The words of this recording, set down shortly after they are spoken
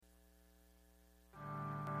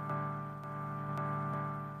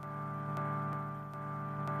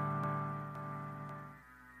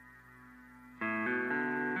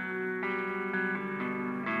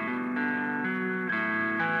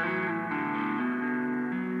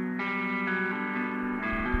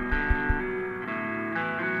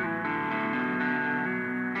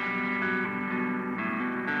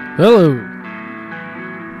Hello.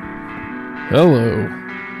 Hello.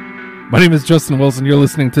 My name is Justin Wilson. You're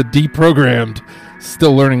listening to Deprogrammed.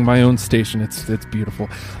 Still learning my own station. It's beautiful.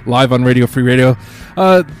 Live on Radio Free Radio.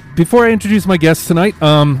 Before I introduce my guest tonight,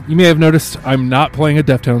 you may have noticed I'm not playing a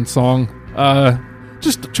Deftones song.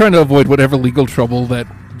 Just trying to avoid whatever legal trouble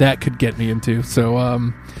that could get me into. So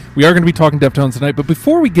we are going to be talking Deftones tonight. But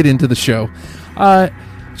before we get into the show,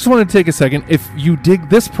 just wanted to take a second. If you dig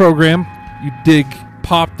this program, you dig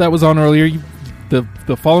Pop that was on earlier,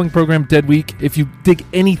 the following program, Dead Week, if you dig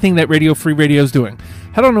anything that Radio Free Radio is doing,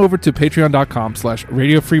 head on over to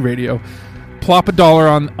patreon.com/Radio Free Radio, plop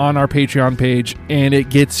 $1 on our Patreon page, and it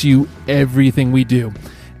gets you everything we do.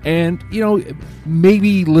 And, you know,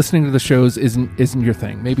 maybe listening to the shows isn't your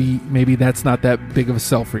thing. Maybe that's not that big of a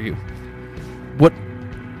sell for you. What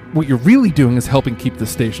you're really doing is helping keep the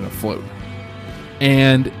station afloat.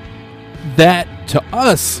 And that, to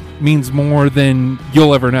us, means more than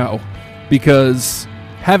you'll ever know. Because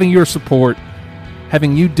having your support,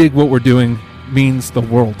 having you dig what we're doing, means the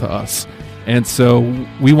world to us. And so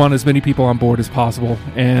we want as many people on board as possible.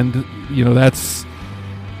 And, you know, it's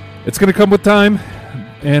going to come with time.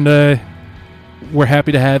 And we're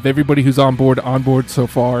happy to have everybody who's on board so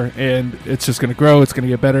far. And it's just going to grow. It's going to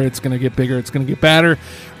get better. It's going to get bigger. It's going to get badder.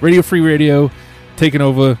 Radio Free Radio taking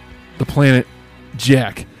over the planet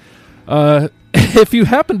Jack. If you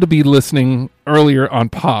happen to be listening earlier on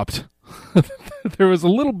Popped, there was a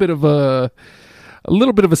little bit of a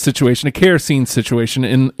situation, a kerosene situation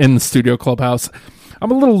in the studio clubhouse.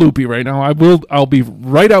 I'm a little loopy right now. I'll be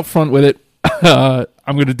right out front with it.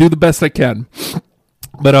 I'm going to do the best I can.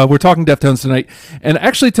 But we're talking Deftones tonight. And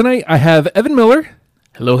actually tonight I have Evan Miller.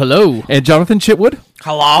 Hello, hello. And Jonathan Chitwood.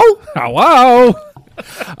 Hello. Hello.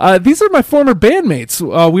 These are my former bandmates.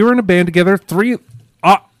 We were in a band together.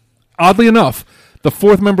 Oddly enough, the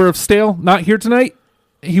fourth member of Stale, not here tonight.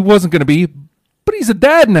 He wasn't going to be, but he's a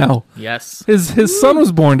dad now. Yes. His son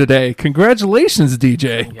was born today. Congratulations,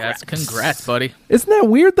 DJ. Yes, congrats, buddy. Isn't that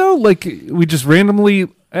weird, though? Like, we just randomly,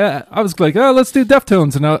 I was like, let's do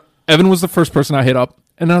Deftones. And Evan was the first person I hit up.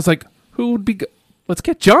 And I was like, who would be good? Let's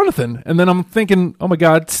get Jonathan. And then I'm thinking, oh my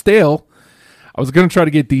God, Stale. I was going to try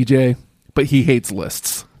to get DJ, but he hates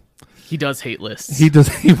lists. He does hate lists.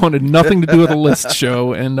 He wanted nothing to do with a list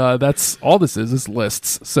show, and that's all this is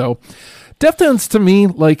lists. So, Deftones to me,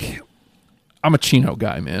 like, I'm a Chino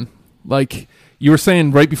guy, man. Like you were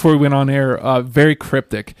saying right before we went on air, very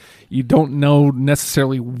cryptic. You don't know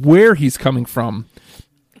necessarily where he's coming from,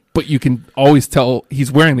 but you can always tell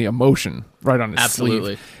he's wearing the emotion right on his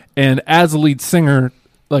sleeve. And as a lead singer,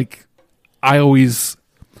 like I always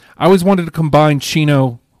wanted to combine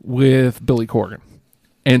Chino with Billy Corgan.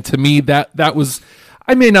 And to me, that was,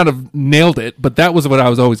 I may not have nailed it, but that was what I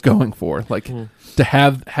was always going for. Like to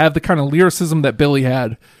have the kind of lyricism that Billy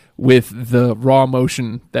had with the raw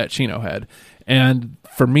emotion that Chino had. And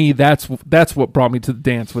for me, that's what brought me to the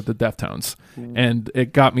dance with the Deftones. And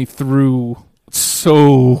it got me through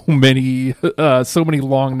so many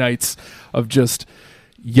long nights of just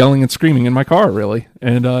yelling and screaming in my car, really,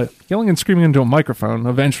 and yelling and screaming into a microphone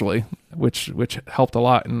eventually, which helped a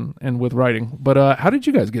lot and with writing. But how did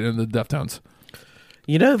you guys get into the Deftones?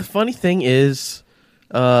 You know, the funny thing is,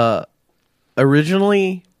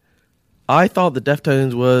 originally, I thought the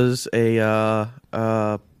Deftones was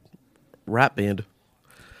a rap band.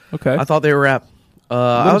 Okay, I thought they were rap.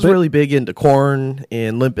 I was really big into Korn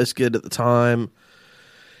and Limp Bizkit at the time,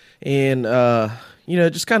 and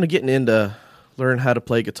just kind of getting into learn how to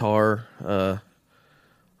play guitar.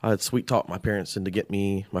 I had sweet talked my parents into get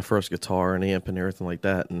me my first guitar and amp and everything like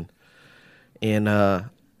that, and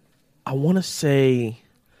I want to say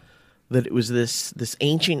that it was this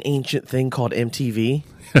ancient thing called MTV.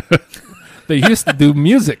 They used to do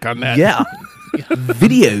music on that. Yeah,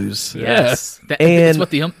 videos. Yes, Yeah. That's what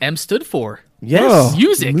the M stood for. Yes, Oh,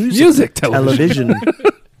 music television.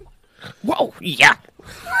 Whoa, yeah.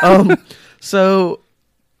 So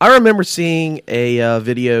I remember seeing a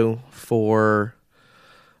video for,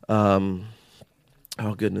 oh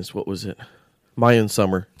goodness, what was it? My Own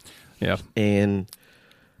Summer. Yeah. And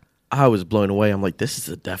I was blown away. I'm like, this is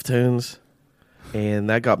the Deftones? And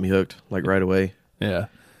that got me hooked, like, right away. Yeah.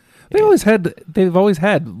 They've always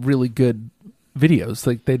had really good videos.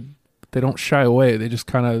 Like they don't shy away. They just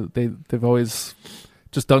kind of, they've always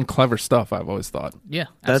just done clever stuff, I've always thought. Yeah,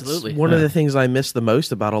 That's absolutely. one of the things I miss the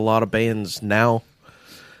most about a lot of bands now.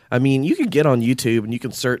 I mean, you can get on YouTube and you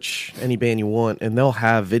can search any band you want, and they'll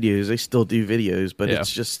have videos. They still do videos, but it's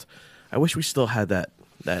just, I wish we still had that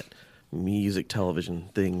music television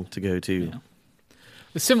thing to go to. Yeah.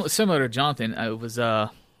 Similar to Jonathan, I was on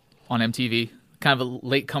MTV, kind of a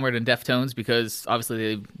latecomer to Deftones because obviously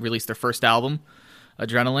they released their first album,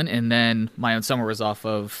 Adrenaline, and then My Own Summer was off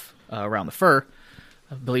of Around the Fur.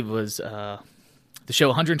 I believe it was the show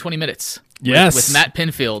 120 Minutes. Yes. With Matt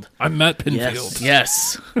Pinfield. I'm Matt Pinfield.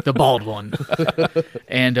 Yes, the bald one.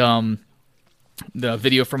 And the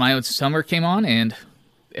video for My Own Summer came on, and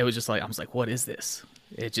it was just like, I was like, what is this?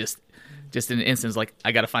 It just in an instant, like,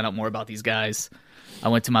 I got to find out more about these guys. I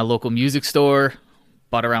went to my local music store,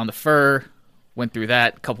 bought Around the Fur, went through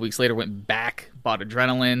that. A couple weeks later, went back, bought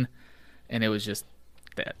Adrenaline, and it was just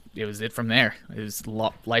that. It was it from there. It was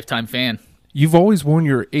lifetime fan. You've always worn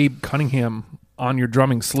your Abe Cunningham on your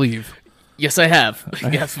drumming sleeve. Yes, I have.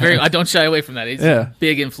 Yes, I don't shy away from that. It's a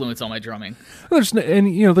big influence on my drumming. There's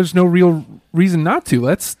no real reason not to.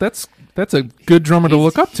 That's a good drummer to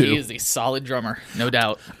look up to. He is a solid drummer, no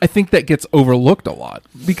doubt. I think that gets overlooked a lot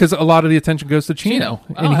because a lot of the attention goes to Chino,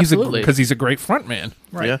 Oh, and absolutely. because he's a great frontman.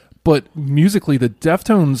 Right. Yeah. But musically, the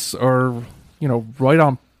Deftones are right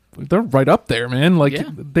on. They're right up there, man. Like Yeah.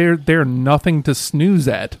 they're nothing to snooze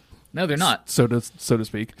at. No, they're not. So to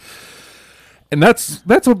speak. And that's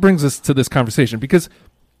what brings us to this conversation because,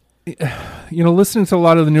 listening to a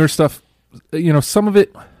lot of the newer stuff, some of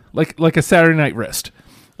it, like a Saturday Night Wrist,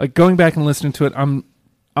 like going back and listening to it, I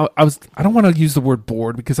don't want to use the word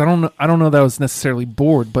bored because I don't know that I was necessarily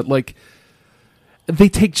bored, but like they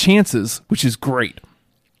take chances, which is great.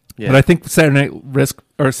 Yeah. But I think Saturday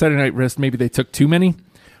Night Wrist, maybe they took too many.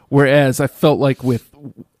 Whereas I felt like with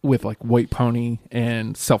like White Pony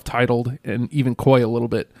and Self-Titled and even Koi a little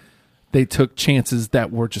bit, they took chances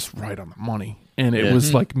that were just right on the money. And it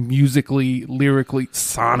was like musically, lyrically,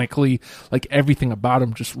 sonically, like everything about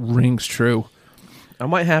them just rings true. I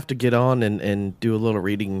might have to get on and do a little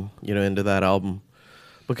reading, into that album.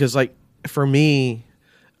 Because, like, for me,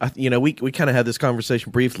 we kind of had this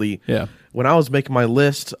conversation briefly. Yeah. When I was making my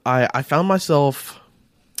list, I found myself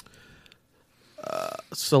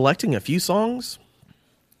selecting a few songs.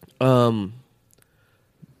 But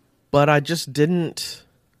I just didn't...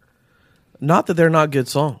 Not that they're not good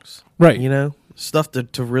songs. Right. Stuff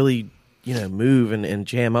to really, move and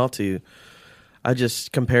jam out to. I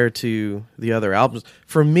just compared to the other albums.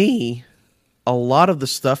 For me, a lot of the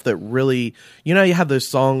stuff that really, you have those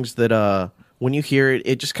songs that when you hear it,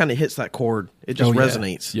 it just kind of hits that chord. It just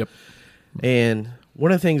resonates. Yep. And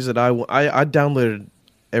one of the things that I downloaded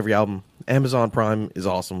every album. Amazon Prime is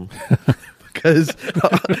awesome because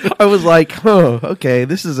I was like, oh, okay,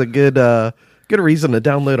 this is a good reason to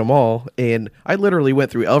download them all. And I literally went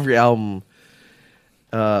through every album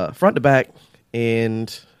front to back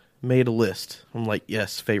and made a list. I'm like,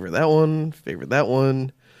 yes, favorite that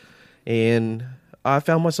one. And I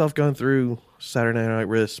found myself going through Saturday Night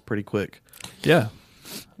Wrist pretty quick. Yeah.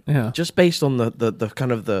 Just based on the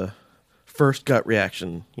kind of the first gut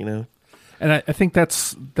reaction, And I think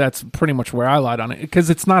that's pretty much where I lied on it because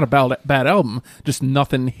it's not about a bad album. Just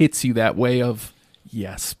nothing hits you that way of,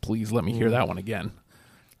 yes, please let me hear that one again.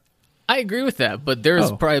 I agree with that, but there's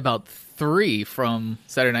probably about 3 from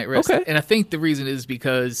Saturday Night Wrist. Okay. And I think the reason is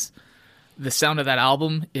because the sound of that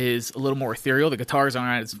album is a little more ethereal. The guitars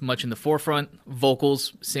aren't as much in the forefront.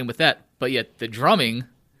 Vocals, same with that. But yet the drumming,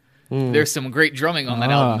 there's some great drumming on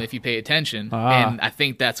that album if you pay attention. And I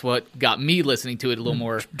think that's what got me listening to it a little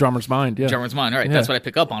more. Drummer's Mind, yeah. Drummer's Mind, all right. Yeah. That's what I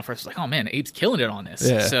pick up on first. Like, oh man, Abe's killing it on this.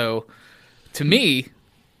 Yeah. So to me,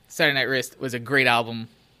 Saturday Night Wrist was a great album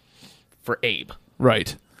for Abe.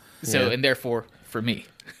 Right. So, and therefore, for me.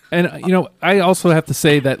 And, I also have to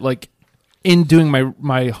say that, like, in doing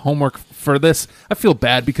my homework for this, I feel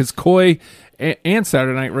bad because Koi and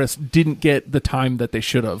Saturday Night Wrist didn't get the time that they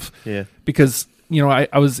should have. Yeah. Because,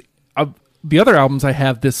 the other albums I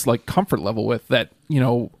have this, like, comfort level with that,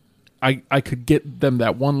 I could get them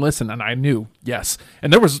that one listen and I knew, yes.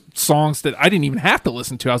 And there was songs that I didn't even have to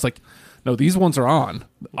listen to. I was like, no, these ones are on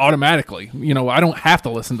automatically. I don't have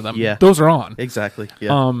to listen to them. Yeah. Those are on. Exactly.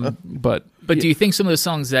 Yeah. But do you think some of those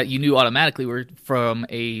songs that you knew automatically were from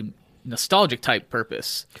a nostalgic type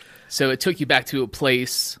purpose? So it took you back to a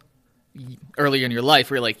place earlier in your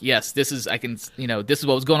life where you're like, yes, this is this is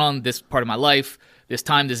what was going on, this part of my life, this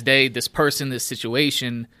time, this day, this person, this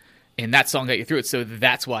situation, and that song got you through it. So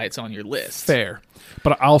that's why it's on your list. Fair.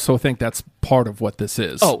 But I also think that's part of what this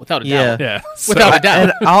is. Oh, without a Yeah. doubt. Yeah. Without a doubt.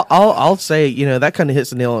 And I'll say, that kind of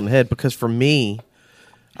hits the nail on the head because for me,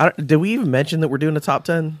 did we even mention that we're doing a top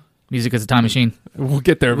 10? Music is a time machine. We'll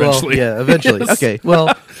get there eventually. Well, yeah, eventually. Yes. Okay. Well,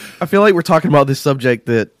 I feel like we're talking about this subject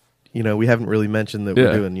that, we haven't really mentioned that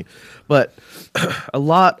we're doing. But a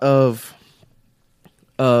lot of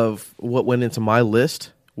what went into my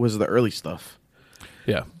list was the early stuff.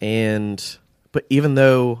 Yeah. But even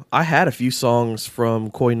though I had a few songs from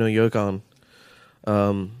Koi no Yokan,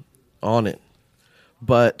 on it.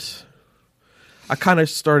 But I kind of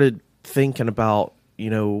started thinking about,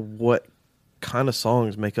 what kind of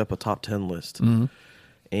songs make up a top 10 list. Mm-hmm.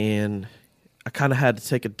 And I kind of had to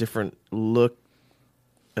take a different look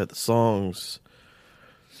at the songs.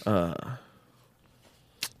 Kind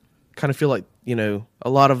of feel like, a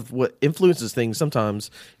lot of what influences things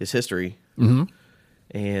sometimes is history. Mm-hmm.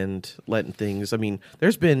 And letting things,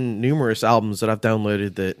 there's been numerous albums that I've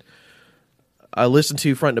downloaded that I listened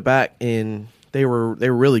to front to back, and they were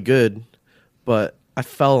really good, but I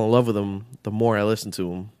fell in love with them the more I listened to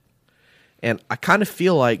them. And I kind of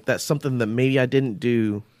feel like that's something that maybe I didn't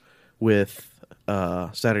do with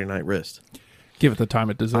Saturday Night Wrist. Give it the time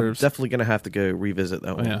it deserves. I'm definitely going to have to go revisit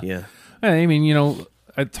that one. Yeah.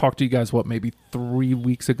 I talked to you guys, maybe 3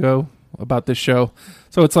 weeks ago about this show.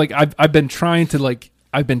 So it's like I've been trying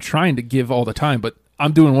to give all the time, but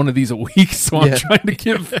I'm doing one of these a week, so I'm trying to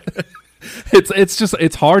give.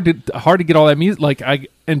 It's hard to get all that music.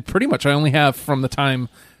 And pretty much I only have from the time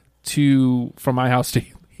from my house to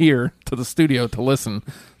here to the studio to listen.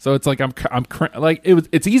 So it's like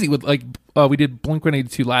it's easy with we did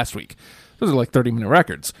Blink-182 last week. Those are 30-minute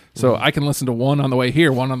records, so I can listen to one on the way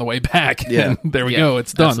here, one on the way back. Yeah, and there we go.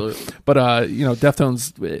 It's done. Absolutely. But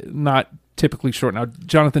Deftones not typically short. Now,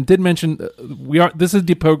 Jonathan did mention this is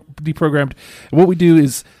deprogrammed. What we do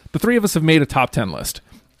is the three of us have made a top 10 list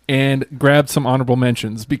and grabbed some honorable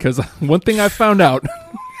mentions, because one thing I've found out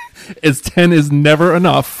is 10 is never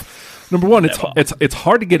enough. Number one, it's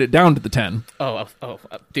hard to get it down to the 10.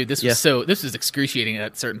 Dude, this was excruciating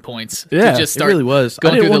at certain points. Yeah, to just start it really was.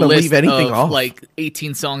 Going I didn't through the want to list leave anything of off.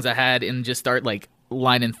 18 songs I had, and just start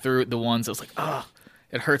lining through the ones. I was like,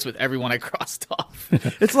 it hurts with everyone I crossed off.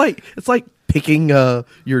 It's like picking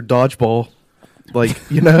your dodgeball.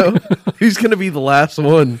 Who's going to be the last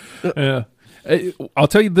one? Yeah. I'll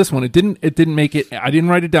tell you this one. It didn't make it. I didn't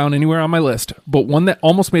write it down anywhere on my list, but one that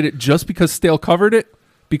almost made it just because Stale covered it.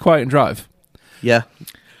 Be Quiet and Drive. Yeah.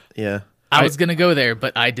 I was gonna go there,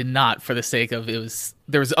 but I did not, for the sake of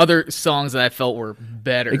there was other songs that I felt were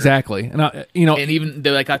better. Exactly, and and even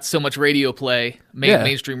though I got so much radio play,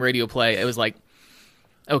 mainstream radio play, it was like,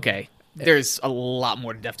 okay, there's a lot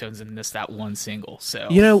more to Deftones than that one single.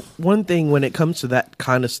 So one thing when it comes to the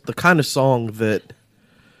kind of song that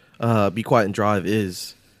Be Quiet and Drive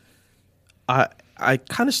is, I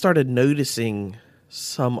kind of started noticing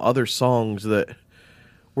some other songs that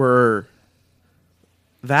were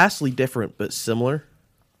vastly different but similar.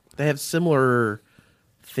 They have similar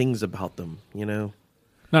things about them,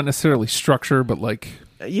 Not necessarily structure, but maybe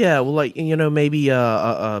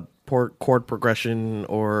a chord progression,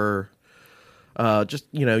 or just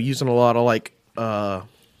using a lot of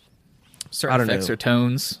certain effects or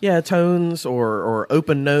tones. Yeah, tones or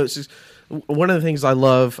open notes. One of the things I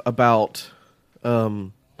love about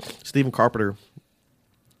Stephen Carpenter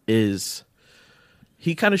is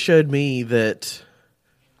he kind of showed me that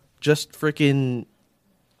just freaking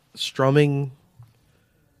strumming,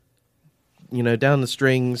 down the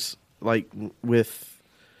strings, with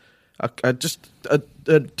a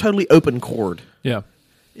totally open chord,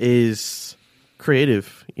 is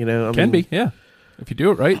creative. Can be, yeah, if you do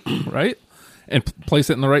it right, and place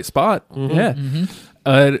it in the right spot. Mm-hmm. Yeah.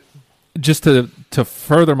 Mm-hmm. Just to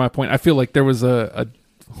further my point, I feel like there was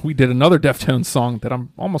we did another Deftones song that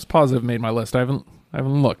I'm almost positive made my list. I haven't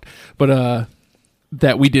looked, but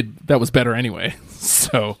that was better anyway.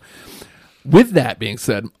 So, with that being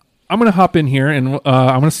said, I'm going to hop in here and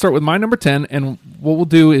I'm going to start with my number 10. And what we'll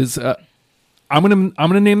do is I'm going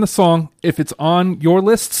to name the song. If it's on your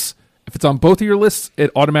lists, if it's on both of your lists, it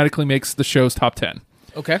automatically makes the show's top 10.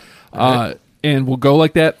 Okay. And we'll go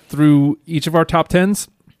like that through each of our top 10s.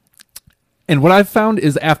 And what I've found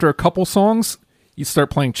is after a couple songs, you start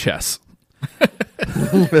playing chess.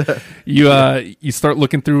 You start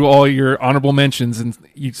looking through all your honorable mentions, and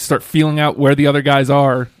you start feeling out where the other guys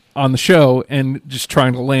are on the show, and just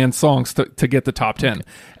trying to land songs to get the top 10. Okay.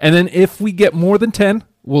 And then if we get more than 10,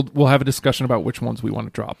 we'll have a discussion about which ones we want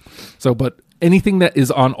to drop. So, but anything that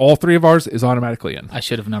is on all three of ours is automatically in. I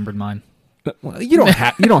should have numbered mine. Well, you don't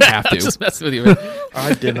have to. Just messing with you.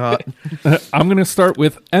 I did not. I'm going to start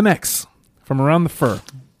with MX from Around the Fur.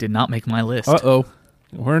 Did not make my list. Uh-oh.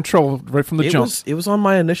 We're in trouble right from the jump. It was on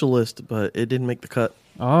my initial list, but it didn't make the cut.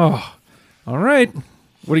 Oh, all right.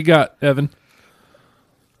 What do you got, Evan?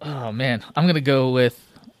 Oh, man. I'm going to go with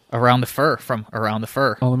Around the Fur from Around the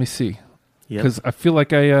Fur. Oh, let me see. Because I feel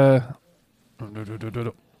like I...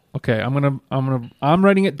 Okay, I'm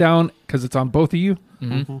writing it down because it's on both of you.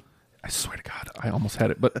 Mm-hmm. I swear to God, I almost had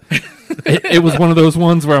it, but it was one of those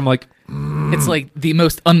ones where I'm like, It's like the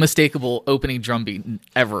most unmistakable opening drum beat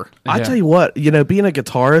ever. I Yeah. tell you what, being a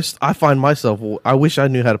guitarist, I find myself, I wish I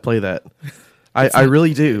knew how to play that. I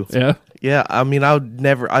really do. Yeah. Yeah, I mean,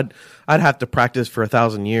 I'd have to practice for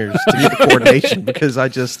 1,000 years to get the coordination because I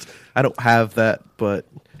don't have that. But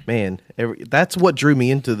man, that's what drew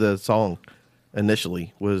me into the song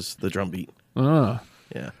initially was the drum beat. Ah.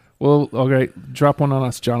 Yeah. Well, okay. Drop one on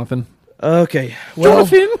us, Jonathan. Okay. Well,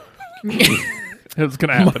 Jonathan. It's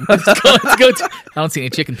gonna happen. Let's go. I don't see any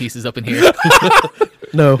chicken pieces up in here.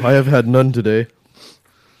 no, I have had none today.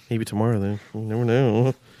 Maybe tomorrow then. You never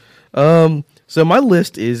know. So my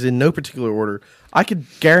list is in no particular order. I could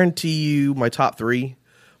guarantee you my top 3,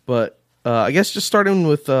 but I guess just starting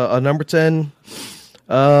with a number 10,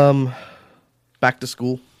 Back to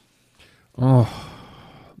School. Oh,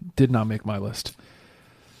 did not make my list.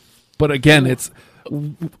 But again, it's.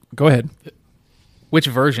 Go ahead. Which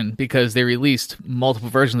version? Because they released multiple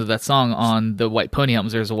versions of that song on the White Pony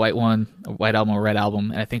albums. There's a white one, a white album, a red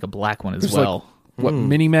album, and I think a black one as There's well. What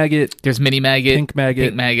Mini Maggot? There's Mini Maggot, Pink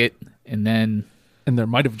Maggot, and then and there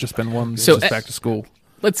might have just been one So, just Back to School.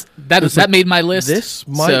 that made my list. This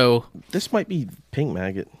might be Pink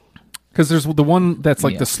Maggot. Because there's the one that's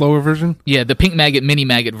like Yeah. the slower version. Yeah, the Pink Maggot Mini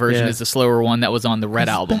Maggot version Yeah. is the slower one that was on the red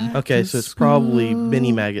album. Okay, so it's probably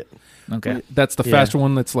Mini Maggot. Okay. That's the Yeah. faster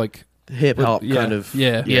one. That's like Hip hop Yeah, kind of.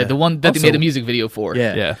 yeah. Yeah, the one that they Also- made a music video for.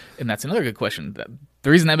 Yeah. yeah. And that's another good question. The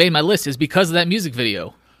reason that made my list is because of that music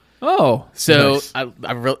video. Oh, So nice.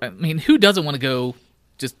 I mean, who doesn't want to go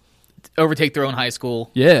just overtake their own high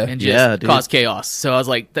school? Yeah. and just Yeah, dude. cause chaos. So I was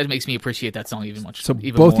like, that makes me appreciate that song even much. So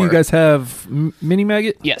even both more. of you guys have Mini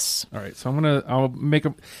Maggot. Yes. All right, so I'll make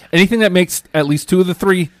anything that makes at least 2 of the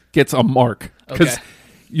 3 gets a mark because Okay.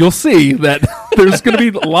 you'll see that there's going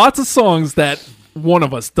to be lots of songs that one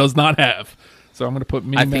of us does not have. So I'm going to put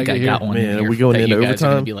Mini I think Maggot I here. got one. Man, in are here we going that into you guys are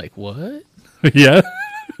gonna overtime? Be like, what? Yeah.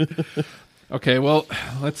 Okay, well,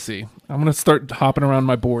 let's see. I'm going to start hopping around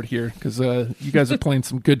my board here because you guys are playing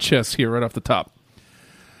some good chess here right off the top.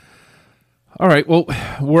 All right, well,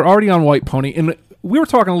 we're already on White Pony, and we were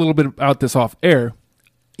talking a little bit about this off air.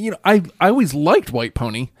 I always liked White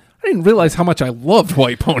Pony. I didn't realize how much I loved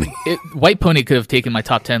White Pony. White Pony could have taken my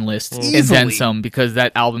top 10 list and then Easily. some because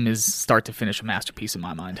that album is start to finish a masterpiece in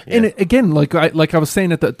my mind. And again, like I was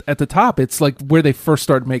saying at the top, it's like where they first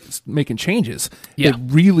started making changes. Yeah. They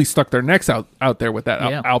really stuck their necks out there with that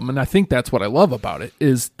Yeah. album, and I think that's what I love about it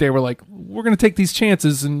is they were like, we're going to take these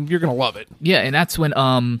chances, and you're going to love it. Yeah, and that's when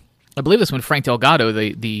I believe that's when Frank Delgado,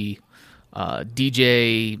 the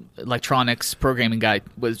DJ electronics programming guy,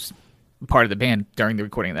 was part of the band during the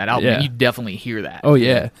recording of that album. Yeah. And you definitely hear that. Oh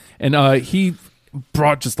yeah, and he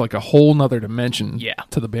brought just like a whole nother dimension Yeah.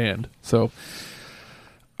 to the band. So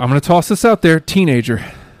I'm going to toss this out there, Teenager.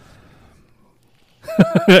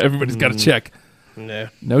 Everybody's got to check. No.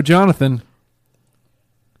 No Jonathan.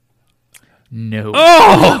 No.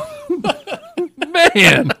 Oh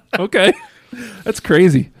man. Okay, that's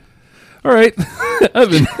crazy. All right,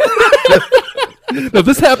 Evan. No,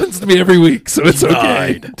 this happens to me every week, so it's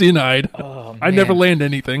okay. Denied. Oh, I never man. land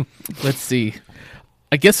anything. Let's see.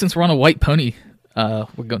 I guess since we're on a White Pony, we're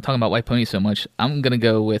talking about White Pony so much, I'm going to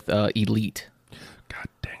go with Elite. God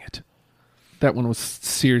dang it! That one was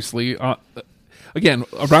seriously. Again,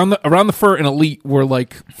 around the fur and Elite were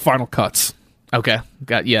like final cuts. Okay.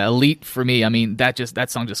 Elite for me. I mean, that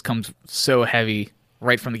song just comes so heavy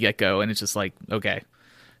right from the get-go, and it's just like, okay,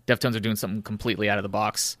 Deftones are doing something completely out of the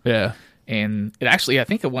box. Yeah. And it actually, I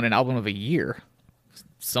think it won an album of a year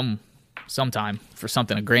sometime for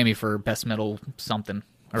something, a Grammy for best metal something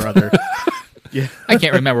or other. Yeah. I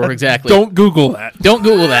can't remember exactly. Don't Google that, Don't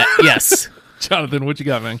Google that. Yes. Jonathan. What you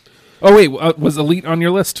got, man? Oh wait, was Elite on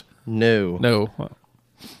your list? No. No. Well,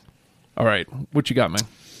 all right, what you got, man?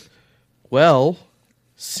 Well,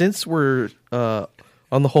 since we're on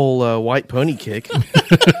the whole White Pony kick,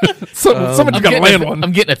 Somebody's got to land one.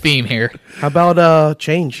 I'm getting a theme here. how about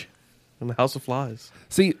Change in the House of Flies?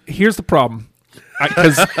 See, here's the problem.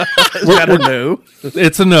 Because No.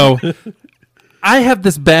 it's a no. I have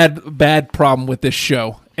this bad problem with this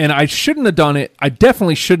show, and I shouldn't have done it. I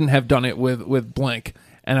definitely shouldn't have done it with Blink,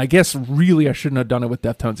 and I guess really I shouldn't have done it with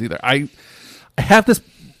Deftones either. I have this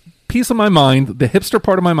piece of my mind, the hipster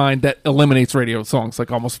part of my mind, that eliminates radio songs like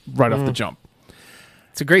almost right off the jump.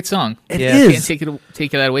 It's a great song. It Yeah. is. Can't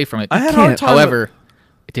take that away from it. I had a can't. hard time. However,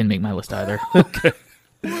 it didn't make my list either.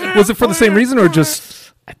 Was it for the same reason or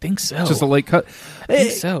just I think so. a late cut? I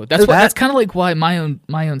think so. That's kind of like why my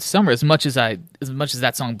own summer. As much as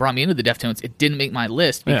that song brought me into the Deftones, it didn't make my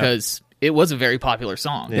list Yeah. because it was a very popular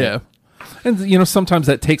song. Yeah. And sometimes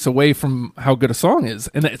that takes away from how good a song is,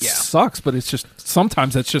 and it sucks. But it's just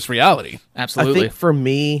sometimes that's just reality. Absolutely. I think for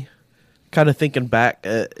me, kind of thinking back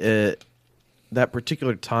at that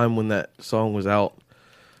particular time when that song was out,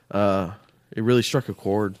 it really struck a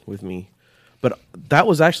chord with me. But that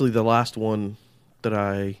was actually the last one that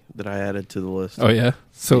I added to the list. Oh yeah,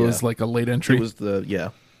 so it was like a late entry. It was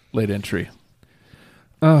late entry.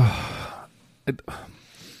 I'm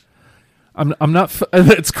not.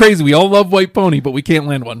 It's crazy. We all love White Pony, but we can't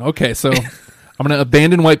land one. Okay, so I'm going to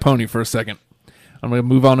abandon White Pony for a second. I'm going to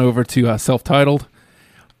move on over to Self-Titled,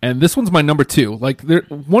 and this one's my number 2. Like,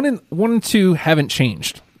 one and two haven't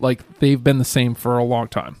changed. Like, they've been the same for a long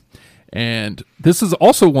time. And this is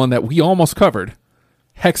also one that we almost covered,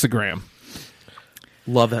 Hexagram.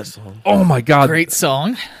 Love that song. Oh my God, Great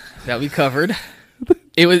song that we covered.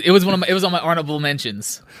 It was on my honorable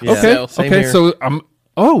mentions. Yeah. Okay, So- Same okay. here.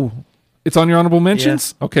 So it's on your honorable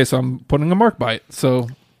mentions. Yeah. Okay, so I'm putting a mark by it. So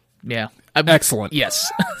Yeah. excellent.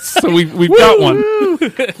 Yes. So we've got one.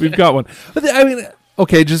 We've got one. But I mean,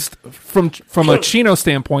 okay, just from a Chino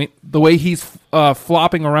standpoint, the way he's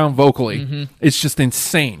flopping around vocally, it's just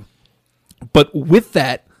insane. But with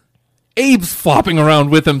that, Abe's flopping around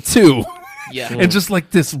with him too. Yeah. And just like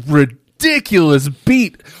this ridiculous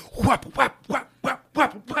beat. Whap, whap, whap, whap,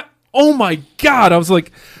 whap, whap. Oh my God. I was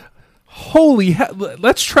like, holy hell.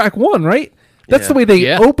 That's track 1, right? That's the way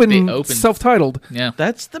they open Self-Titled. Yeah.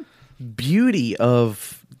 That's the beauty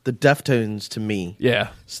of the Deftones to me. Yeah.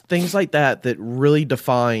 Things like that really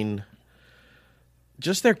define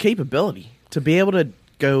just their capability to be able to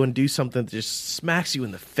go and do something that just smacks you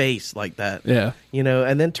in the face like that. Yeah.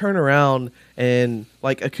 And then turn around and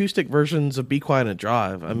like acoustic versions of Be Quiet and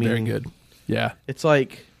Drive. I mean, Very good. Yeah. It's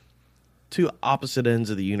like two opposite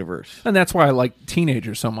ends of the universe. And that's why I like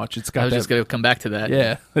Teenager so much. It's got I was just going to come back to that.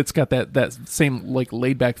 Yeah. It's got that same like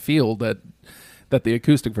laid back feel that the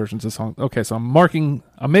acoustic versions of the song. Okay, so I'm putting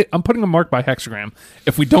a mark by Hexagram.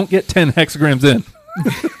 If we don't get 10 hexagrams in.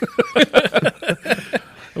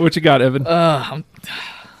 What you got, Evan?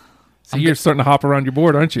 So you're starting to hop around your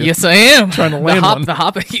board, aren't you? Yes, I am. Trying to land one. The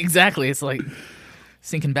hop, exactly. It's like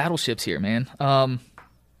sinking battleships here, man. Wow,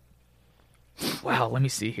 let me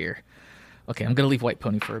see here. Okay, I'm going to leave White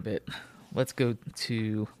Pony for a bit. Let's go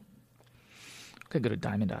to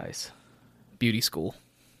Diamond Eyes. Beauty School.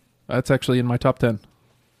 That's actually in my top 10.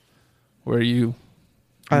 Where are you?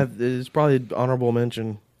 It's probably an honorable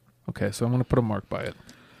mention. Okay, so I'm going to put a mark by it.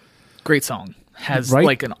 Great song. Has Right?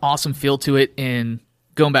 like an awesome feel to it. And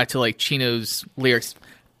going back to like Chino's lyrics,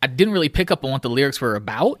 I didn't really pick up on what the lyrics were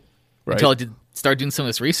about until I started doing some of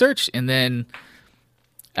this research. And then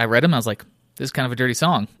I read them. I was like, this is kind of a dirty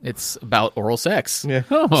song. It's about oral sex. Yeah.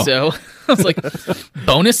 Oh. So I was like,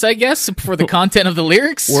 bonus, I guess, for the content of the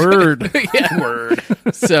lyrics. Word. Yeah, word.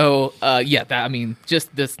 So,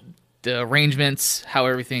 just the arrangements, how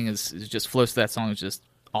everything is just flows to that song is just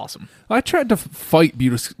awesome. I tried to fight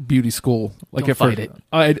Beauty School. Like Don't fight it.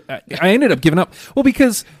 I ended up giving up. Well,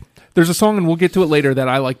 because there's a song, and we'll get to it later, that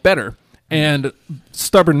I like better. And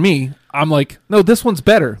stubborn me, I'm like, no, this one's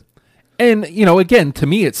better. And, again, to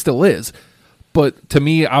me, it still is. But to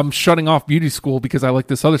me, I'm shutting off Beauty School because I like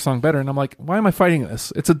this other song better. And I'm like, why am I fighting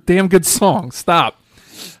this? It's a damn good song. Stop.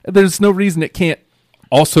 There's no reason it can't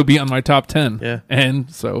also be on my top 10. Yeah. And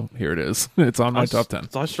so here it is. It's on my top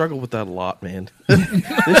 10. So I struggle with that a lot, man.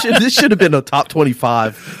 This should have been a top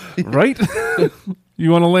 25. Right?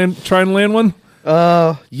 You want to try and land one?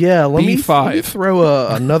 Yeah, let me B5. throw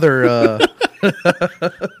another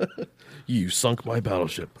you sunk my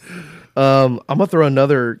battleship. I'm gonna throw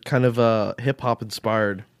another kind of hip hop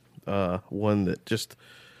inspired one that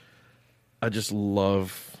I just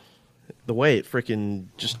love the way it freaking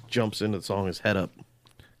just jumps into the song is Head Up.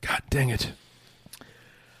 God dang it.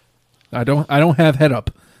 I don't have Head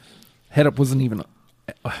Up. Head Up wasn't even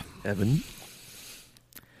Evan.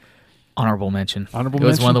 Honorable mention. Honorable It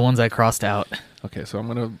was mention? one of the ones I crossed out. Okay, so I'm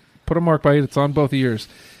going to put a mark by it. It's on both ears.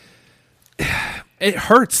 It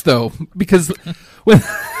hurts, though, because when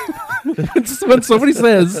somebody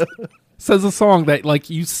says a song that, like,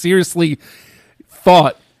 you seriously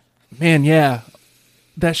thought, man, yeah,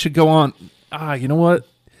 that should go on. You know what?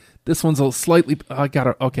 This one's a slightly... I'm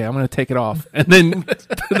going to take it off. And then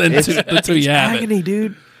the two you have it. Agony,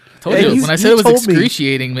 dude. Told Hey, you, when I said it was told me.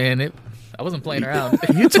 excruciating, man, I wasn't playing around.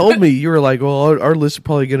 You told me, you were like, well, our list is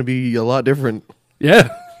probably going to be a lot different.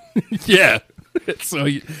 Yeah. Yeah. So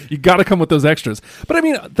you got to come with those extras. But I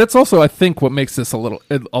mean, that's also, I think, what makes this a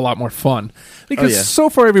lot more fun. Because yeah. so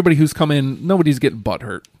far, everybody who's come in, nobody's getting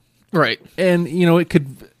butthurt. Right. And it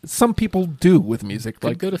could. Some people do with music, Could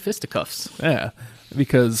like go to fisticuffs. yeah,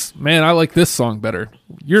 because man, I like this song better.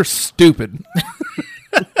 You're stupid.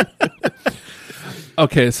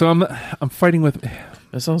 Okay, so I'm fighting with.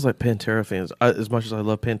 That sounds like Pantera fans. As much as I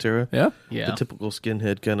love Pantera, Yeah. Yeah. the typical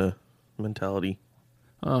skinhead kind of mentality.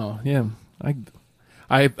 Oh yeah.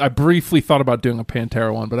 I briefly thought about doing a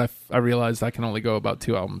Pantera one, but I realized I can only go about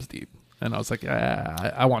 2 albums deep, and I was like,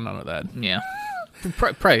 I want none of that. Yeah.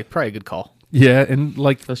 Probably a good call. Yeah, and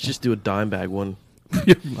like, Let's just do a dime bag one.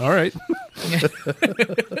 all right.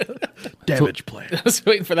 Damage plan. I was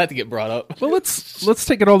waiting for that to get brought up. Well, let's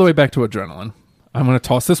take it all the way back to Adrenaline. I'm going to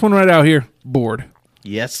toss this one right out here. Bored.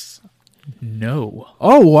 Yes. No.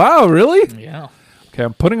 Oh wow, really? Yeah. Okay,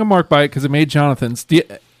 I'm putting a mark by it because it made Jonathan's.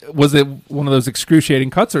 Was it one of those excruciating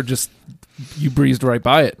cuts, or just you breezed right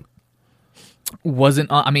by it?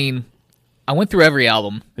 Wasn't. I mean, I went through every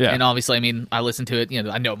album. Yeah. And obviously, I mean, I listened to it.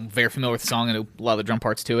 I know I'm very familiar with the song and a lot of the drum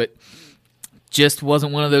parts to it. Just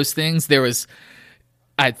wasn't one of those things.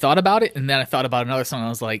 I thought about it, and then I thought about another song. And I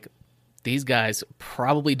was like, these guys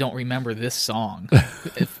probably don't remember this song.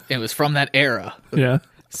 It was from that era. Yeah.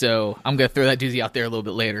 So I'm going to throw that doozy out there a little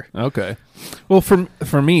bit later. Okay. Well,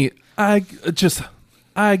 for me, I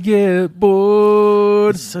get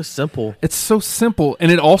bored. It's so simple. It's so simple,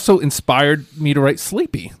 and it also inspired me to write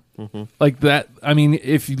Sleepy. Mm-hmm. Like that. I mean,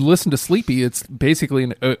 if you listen to Sleepy, it's basically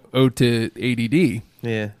an ode to ADD.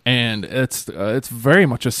 Yeah. And it's very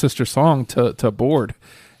much a sister song to Bored,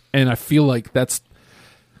 and I feel like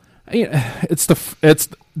it's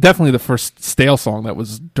definitely the first Stale song that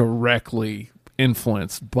was directly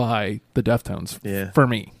influenced by the Deftones. Yeah. For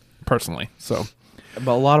me personally. So,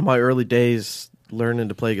 But a lot of my early days learning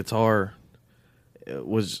to play guitar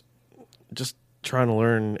was just trying to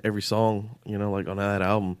learn every song, like on that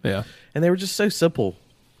album. yeah. And they were just so simple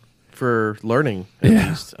for learning, at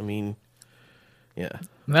least. I mean, yeah.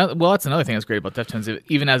 That's another thing that's great about Deftones.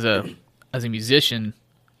 Even as a musician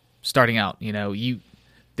starting out,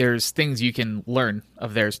 there's things you can learn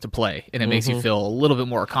of theirs to play, and it makes you feel a little bit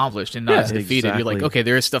more accomplished and not as defeated. You're like, exactly. okay,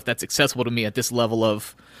 there is stuff that's accessible to me at this level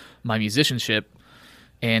of my musicianship,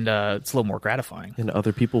 and it's a little more gratifying. And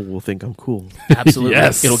other people will think I'm cool. Absolutely.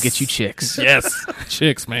 Yes. It'll get you chicks. Yes.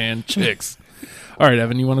 Chicks, man. Chicks. All right,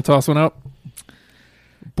 Evan, you want to toss one out?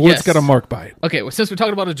 Boyd's Yes. got a mark by it. Okay, well, since we're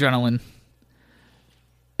talking about Adrenaline,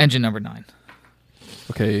 Engine Number 9.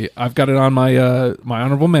 Okay, I've got it on my my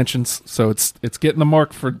honorable mentions, so it's getting the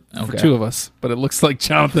mark for Okay. 2 of us, but it looks like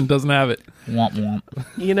Jonathan doesn't have it. Womp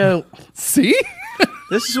womp. See?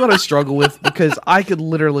 This is what I struggle with because I could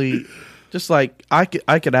literally just like I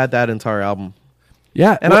could add that entire album.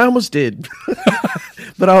 Yeah, And I almost did.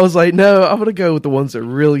 But I was like, no, I'm going to go with the ones that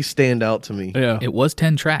really stand out to me. yeah, It was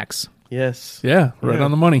 10 tracks. Yes. yeah, right Yeah.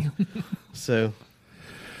 on the money. So,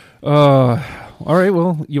 All right,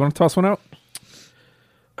 well, you want to toss one out?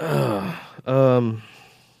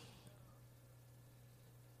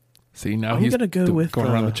 See, now I'm he's gonna go with, going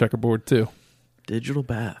around the checkerboard too. Digital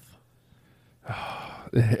Bath.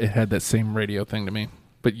 It had that same radio thing to me,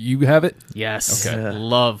 but you have it. Yes. Okay. Yeah.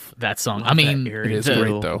 Love that song. I mean, that It is The-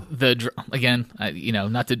 great though. again,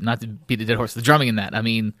 not to beat the dead horse, the drumming in that. I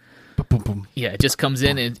mean, Boom, boom. yeah, it just comes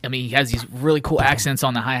in, and I mean, he has these really cool accents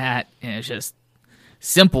on the hi hat, and it's just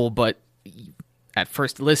simple, but at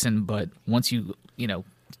first listen, but once you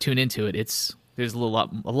tune into it, there's a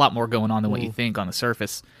lot more going on than what you think on the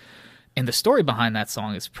surface. And the story behind that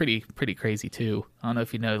song is pretty crazy too. I don't know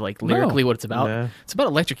if you know lyrically what it's about. No. It's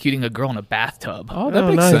about electrocuting a girl in a bathtub. Oh, that Oh,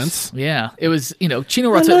 makes nice. sense. Yeah, it was. Chino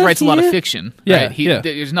writes a lot of fiction. Yeah, right? yeah.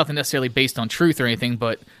 There's nothing necessarily based on truth or anything,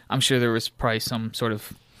 but I'm sure there was probably some sort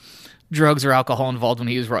of drugs or alcohol involved when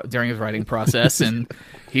he was during his writing process, and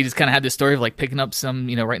he just kind of had this story of picking up some,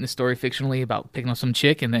 writing a story fictionally about picking up some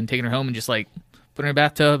chick and then taking her home and just putting her in a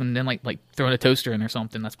bathtub and then like throwing a toaster in or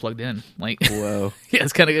something that's plugged in. Whoa. Yeah,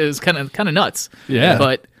 it was kind of nuts. Yeah.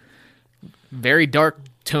 But very dark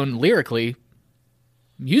tone lyrically,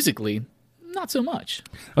 musically, not so much.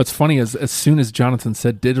 What's funny is as soon as Jonathan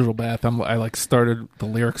said Digital Bath, the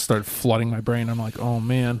lyrics started flooding my brain. I'm like, oh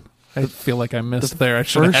man, I feel like I missed there. I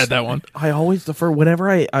should have had that one. I always defer whenever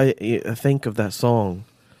I think of that song.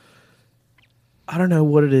 I don't know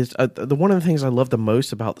what it is. One of the things I love the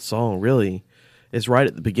most about the song really is right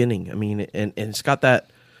at the beginning. I mean, and it's got that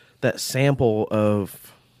sample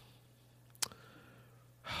of,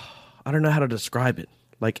 I don't know how to describe it,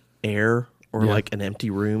 like air or Yeah. like an empty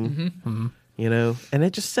room, and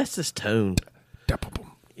it just sets this tone.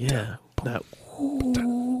 Yeah, that.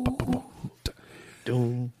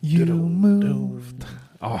 You moved.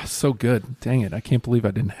 Oh, so good. Dang it. I can't believe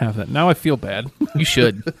I didn't have that. Now I feel bad. You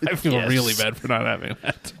should. I feel Yes. really bad for not having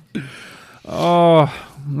that. Oh,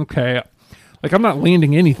 okay. Like, I'm not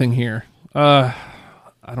landing anything here. I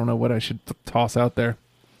don't know what I should toss out there.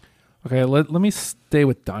 Okay, let me stay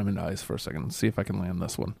with Diamond Eyes for a second and see if I can land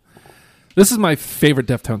this one. This is my favorite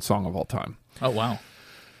Deftones song of all time. Oh, wow.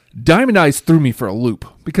 Diamond Eyes threw me for a loop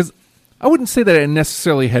because I wouldn't say that I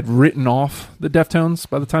necessarily had written off the Deftones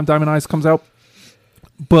by the time Diamond Eyes comes out,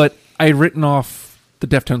 but I had written off the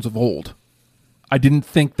Deftones of old. I didn't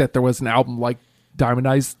think that there was an album like Diamond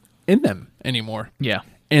Eyes in them anymore. Yeah.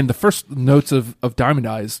 And the first notes of Diamond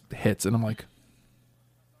Eyes hits, and I'm like,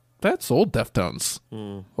 that's old Deftones.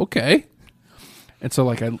 Okay. And so,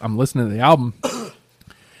 like, I'm listening to the album, and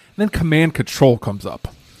then Command Control comes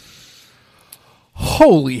up.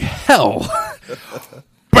 Holy hell.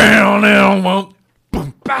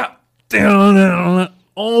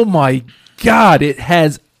 Oh my God, it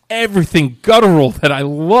has everything guttural that I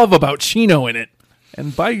love about Chino in it.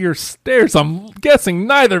 And by your stares, I'm guessing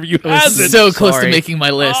neither of you has it. So close Sorry. to making my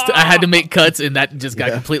list. I had to make cuts, and that just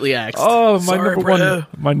got completely axed. Oh,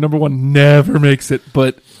 my number one never makes it.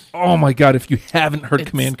 But oh my God, if you haven't heard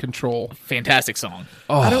Command Control, Fantastic song.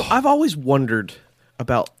 I've always wondered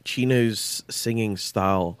about Chino's singing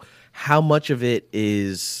style. How much of it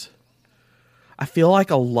is? I feel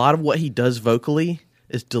like a lot of what he does vocally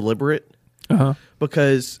is deliberate,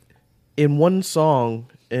 because in one song,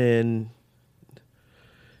 and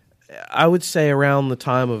I would say around the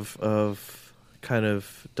time of kind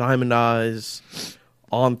of Diamond Eyes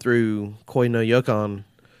on through Koi no Yokon,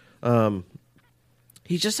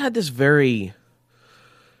 he just had this very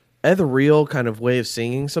ethereal kind of way of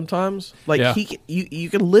singing sometimes. Like, Yeah. you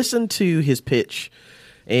can listen to his pitch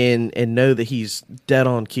and know that he's dead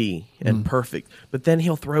on key and perfect, but then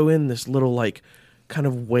he'll throw in this little, like, kind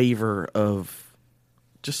of waver of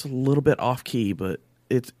just a little bit off key, but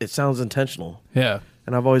it sounds intentional. yeah.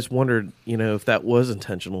 And I've always wondered, if that was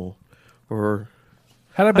intentional, or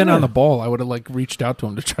Had I been don't on know. the ball, I would have like reached out to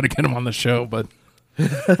him to try to get him on the show. But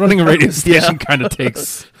running a radio station kind of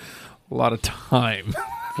takes a lot of time.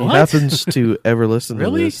 if he happens to ever listen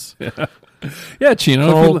Really? to this, Yeah, Chino.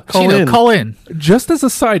 if Call- you- call Chino, in. call in. Just as a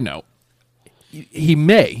side note, he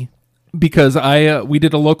may, because we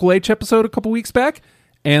did a Local H episode a couple weeks back,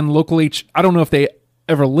 and Local H, I don't know if they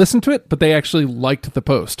ever listened to it, but they actually liked the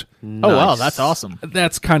post. Oh, wow. That's awesome.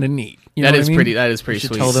 That's kind of neat. You know That what is I mean? pretty. That is you pretty should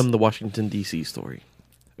sweet. tell them the Washington D.C. story.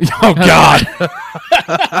 Oh God,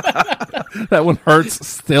 that one hurts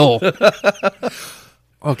still.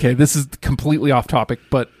 Okay, this is completely off topic,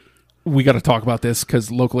 but we got to talk about this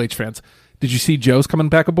because Local H fans. Did you see Joe's coming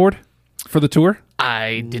back aboard for the tour?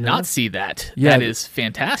 I did not see that. Yeah. That is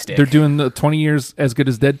fantastic. They're doing the 20 Years as Good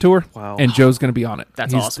as Dead tour. Wow. And Joe's going to be on it.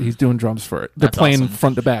 That's he's, awesome. He's doing drums for it. They're That's playing awesome.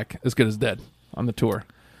 front to back as good as dead on the tour.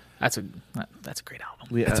 That's a great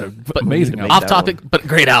album. It's Uh, an but amazing we need album. to make Off that topic, one. but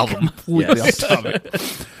great album. Completely Yes. off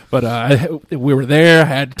topic. But we were there. I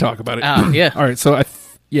had to talk about it. Yeah. All right. So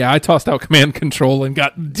I tossed out Command Control and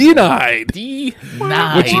got denied.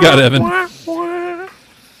 Denied. What you got, Evan?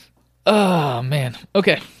 Oh man.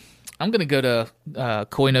 Okay. I'm gonna go to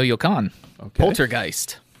Koi no Yokon. Okay.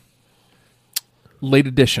 Poltergeist. Late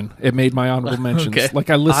edition. It made my honorable mentions. Okay. Like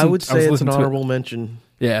I listened. I would say it's an listening to it. honorable mention.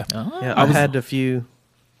 Yeah. Yeah, I had a few.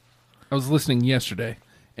 I was listening yesterday,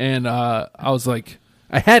 and I was like,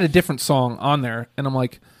 I had a different song on there, and I'm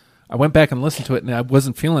like, I went back and listened to it, and I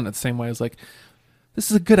wasn't feeling it the same way. I was like,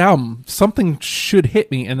 this is a good album. Something should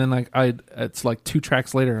hit me, and then like it's like 2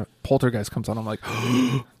 tracks later, Poltergeist comes on. I'm like,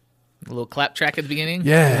 A little clap track at the beginning.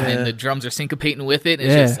 Yeah. And then the drums are syncopating with it. It's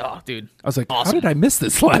Yeah. just, oh, dude. I was like, how Awesome. did I miss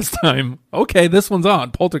this last time? Okay, this one's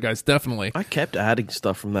on. Poltergeist, definitely. I kept adding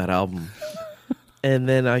stuff from that album, and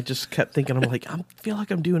then I just kept thinking, I'm like, I feel like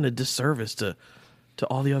I'm doing a disservice to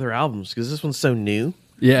all the other albums because this one's so new,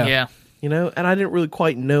 Yeah. Yeah. and I didn't really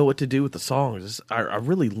quite know what to do with the songs. I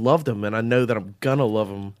really loved them, and I know that I'm gonna love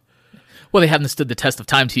them. Well, they haven't stood the test of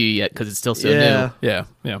time to you yet because it's still so Yeah. new.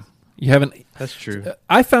 Yeah. You haven't. That's true.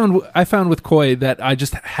 I found with Koi that I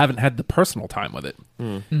just haven't had the personal time with it.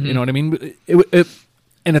 Mm-hmm. You know what I mean?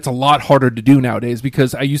 And it's a lot harder to do nowadays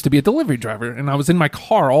because I used to be a delivery driver and I was in my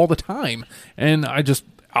car all the time, and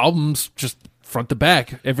albums just front to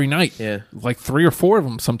back every night. Yeah. Like 3 or 4 of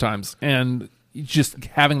them sometimes, and just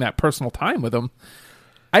having that personal time with them.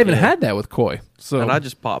 I haven't had that with Koi. So And I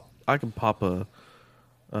can pop a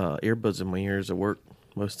earbuds in my ears at work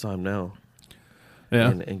most of the time now, yeah,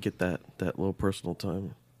 and get that little personal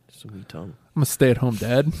time, some me time. I'm a stay-at-home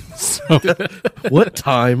dad. So What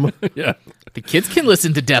time? yeah. The kids can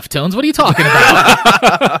listen to Deftones. What are you talking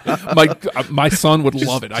about? My son would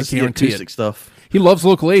love it. I Just the guarantee acoustic it. stuff. He loves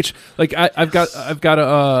Local H. Like I've got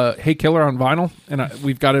a Hey Killer on vinyl, and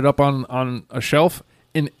we've got it up on a shelf.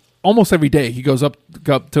 And almost every day he goes up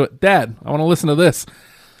to it. Dad, I want to listen to this. I'm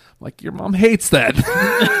like, your mom hates that.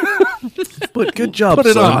 But good job, Put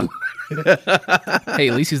it son. on. Hey,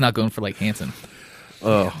 at least he's not going for like Hanson.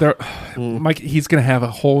 Mike, he's gonna have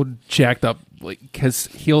a whole jacked up because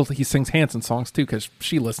he sings Hanson songs too because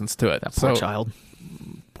she listens to it. That poor child.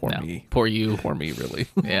 Poor No, me. poor you. Poor me, really.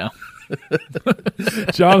 Yeah.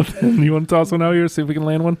 Jonathan, you want to toss one out here? See if we can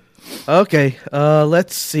land one. Okay,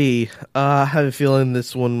 let's see. I have a feeling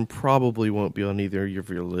this one probably won't be on either of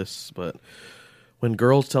your lists, but When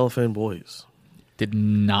Girls Telephone Boys. Did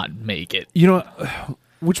not make it. You know,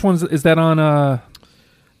 which one's is that on?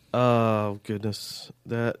 Oh, goodness.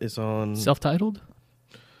 That is on... Self-titled?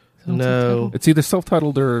 No. It's either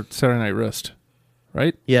self-titled or Saturday Night Wrist,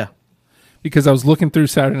 right? Yeah. Because I was looking through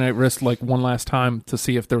Saturday Night Wrist like one last time to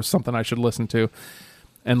see if there was something I should listen to,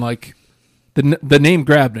 and like the name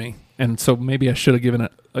grabbed me, and so maybe I should have given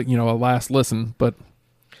it a last listen, but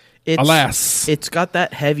alas, it's got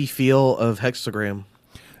that heavy feel of Hexagram.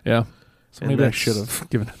 yeah. So And maybe I that's- should have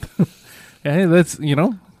given it. Yeah, that's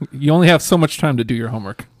you only have so much time to do your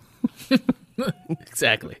homework.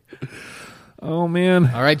 Exactly. Oh man.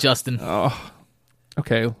 All right, Justin.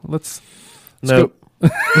 Okay, let's Nope. go.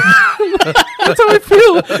 That's how I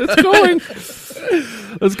feel. It's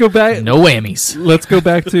going. Let's go back. No whammies. Let's go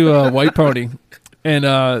back to White Pony. And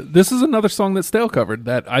this is another song that Stale covered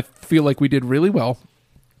that I feel like we did really well.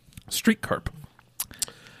 Street Carp.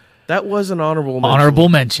 That was an honorable mention. Honorable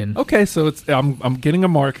mention. Okay, so it's I'm getting a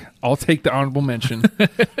mark. I'll take the honorable mention.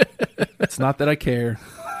 It's not that I care.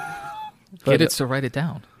 But, Get it, so write it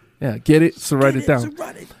down. Yeah, get it, so write it down.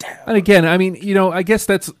 And again, I mean, I guess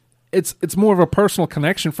it's more of a personal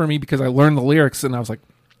connection for me because I learned the lyrics and I was like,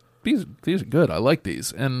 these are good. I like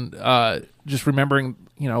these. And just remembering,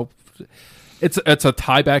 it's a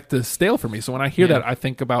tie back to Stale for me. So when I hear that, I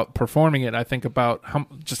think about performing it. I think about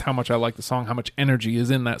how much I like the song, how much energy is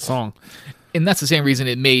in that song. And that's the same reason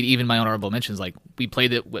it made even my honorable mentions. Like, we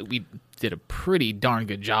played it, we did a pretty darn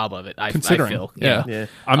good job of it, I Considering, feel. yeah.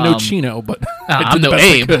 I'm no Chino, but I I'm did the no best I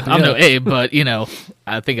Abe. could. I'm Yeah. no Abe, but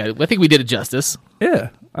I think we did it justice. Yeah,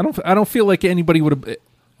 I don't feel like anybody would have.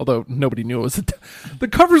 Although nobody knew it was the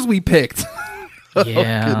covers we picked.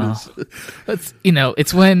 Yeah,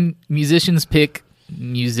 it's when musicians pick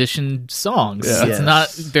musician songs. Yeah.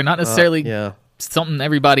 They're not necessarily Yeah. something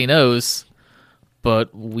everybody knows, but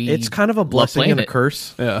It's kind of a blessing and a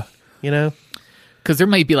curse, Yeah, because there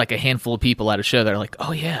might be like a handful of people at a show that are like,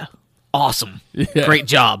 "Oh yeah, awesome, Yeah. great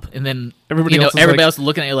job," and then Everybody else is everybody like, else is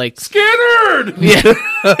looking at you like, Skinner. "Yeah,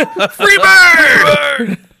 free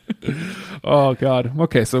bird." Oh God.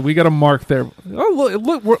 Okay, so we got a mark there.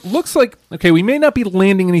 Oh, looks like we may not be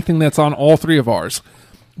landing anything that's on all three of ours,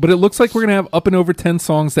 but it looks like we're gonna have up and over 10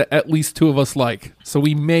 songs that at least 2 of us like. So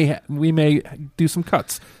we may do some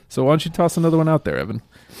cuts. So why don't you toss another one out there, Evan?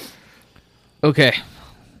 Okay,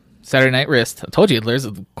 Saturday Night Wrist. I told you there's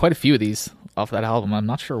quite a few of these off that album. I'm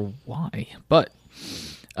not sure why, but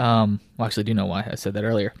well, actually, I do know why. I said that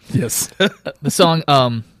earlier. Yes. The song,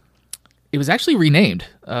 it was actually renamed.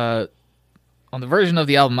 On the version of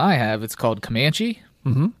the album I have, it's called Comanche.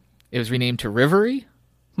 Mm-hmm. It was renamed to Rivery.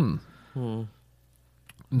 No.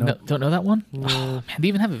 Don't know that one? Oh, man, they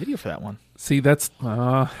even have a video for that one. See, that's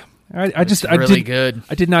I just really good.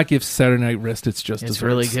 I did not give Saturday Night Wrist its just It's desserts.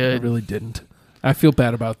 really good. I really didn't. I feel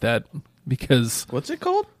bad about that because What's it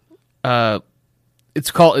called?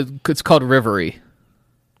 It's called Rivery.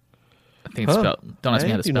 I think it's Huh. spelled. Don't ask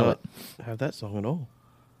me how to do spell not it. have that song at all.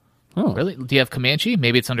 oh Really? Do you have Comanche?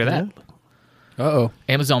 Maybe it's under that. Uh-oh.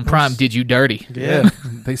 Amazon Prime did you dirty. Yeah.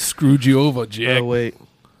 They screwed you over, Jack. Oh, wait.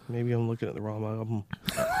 Maybe I'm looking at the wrong album.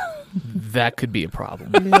 That could be a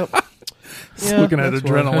problem. Yep. Just looking at that's why.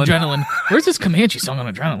 Adrenaline. Adrenaline. Where's this Comanche song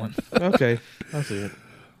on Adrenaline? Okay. I see it.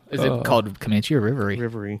 Is it called Comanche or Rivery?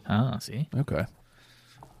 Rivery. Ah, see. Okay.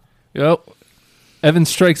 Yep. Evan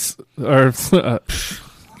strikes or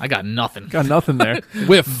I got nothing. got nothing there.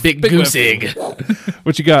 Whiff. Big whiff. goose egg.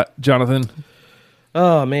 What you got, Jonathan?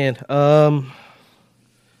 Oh, man.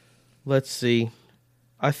 Let's see.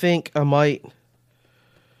 I think I might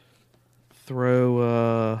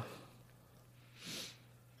throw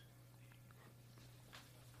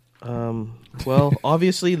well,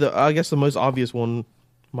 obviously I guess the most obvious one,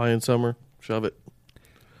 My Own Summer, Shove It.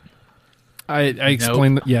 I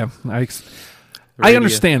explained that. Yeah, I Radio.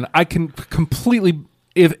 understand. I can completely.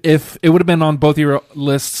 If it would have been on both of your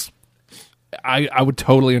lists, I would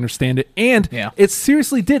totally understand it. And Yeah. it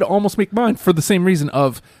seriously did almost make mine for the same reason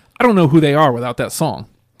of I don't know who they are without that song,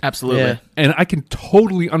 Absolutely. Yeah. and I can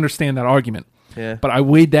totally understand that argument. Yeah. But I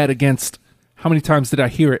weighed that against how many times did I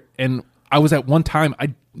hear it, and I was at one time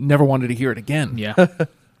I never wanted to hear it again. Yeah.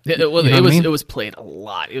 It was You know what I mean? it was played a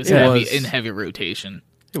lot. It was Yeah, it heavy was. in heavy rotation.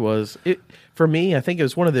 It was. For me, I think it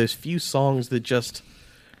was one of those few songs that just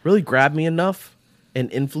really grabbed me enough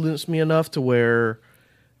and influenced me enough to where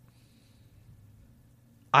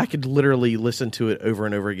I could literally listen to it over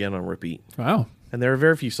and over again on repeat. Wow. And there are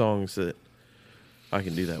very few songs that I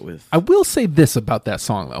can do that with. I will say this about that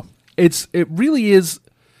song though. It really is.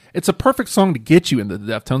 It's a perfect song to get you into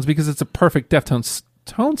the Deftones because it's a perfect Deftones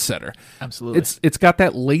tone setter. Absolutely. It's got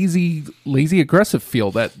that lazy aggressive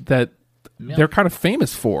feel that they're kind of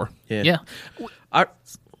famous for. Yeah. Go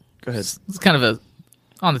ahead. It's kind of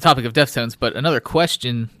on the topic of Deftones, but another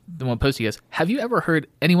question the one posted is, have you ever heard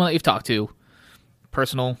anyone that you've talked to,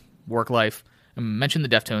 personal, work life, and mention the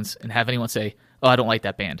Deftones and have anyone say, oh, I don't like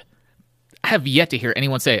that band? I have yet to hear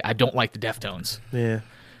anyone say, I don't like the Deftones. Yeah.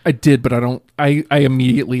 I did, but I don't. I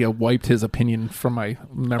immediately wiped his opinion from my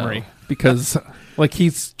memory because, like,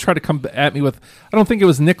 he's tried to come at me with. I don't think it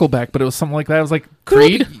was Nickelback, but it was something like that. I was like,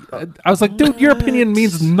 Creed? I was like, dude, your opinion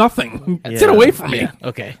means nothing. Yeah. Get away from me. Yeah,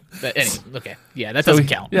 okay. Okay. Yeah, that doesn't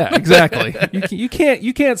count. Yeah, exactly. you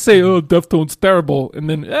can't say, oh, Deftones terrible, and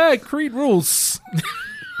then Creed rules.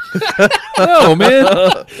 No, man,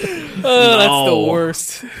 That's the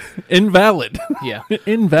worst. invalid. Yeah.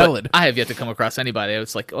 Invalid. But I have yet to come across anybody.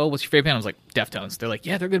 It's like, oh, what's your favorite band? I was like, Deftones. They're like,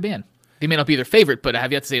 yeah, they're a good band. They may not be their favorite, but I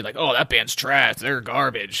have yet to say, like, oh, that band's trash. They're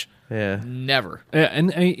garbage. Yeah. Never. Yeah,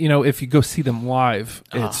 and if you go see them live,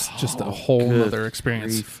 it's just a whole good other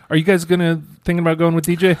experience. grief. Are you guys thinking about going with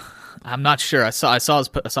DJ? I'm not sure. I saw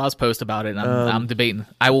his post about it, and I'm debating.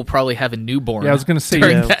 I will probably have a newborn. Yeah, I was gonna say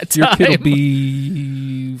during that your kid will time.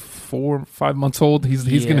 be 4 or 5 months old.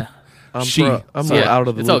 He's gonna. I'm She- I'm so- out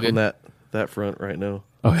of the It's all loop on good. that front right now.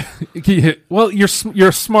 Oh, well, you're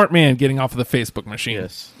a smart man getting off of the Facebook machine.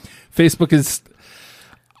 Yes. Facebook is.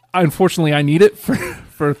 Unfortunately, I need it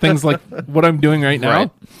for things like what I'm doing right now.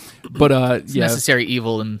 Right. But It's yeah, necessary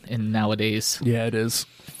evil in nowadays. yeah, it is.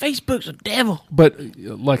 Facebook's a devil. But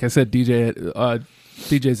like I said,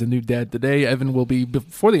 DJ's a new dad today. Evan will be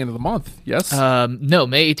before the end of the month. Yes. No,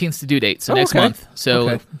 May 18th is the due date, so Oh, next okay. month. So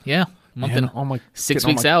Okay. yeah, month Man, and all my 6 getting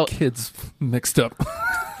all weeks my out. Kids mixed up.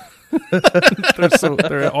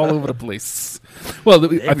 They're all over the place. Well,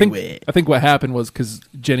 Everywhere. I think what happened was because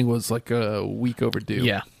Jenny was like a week overdue.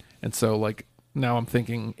 Yeah. and so like now I'm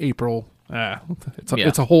thinking April. It's Yeah.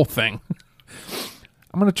 it's a whole thing.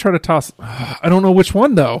 I'm gonna try to toss. I don't know which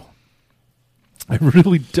one though. I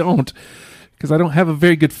really don't, because I don't have a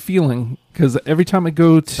very good feeling. Because every time I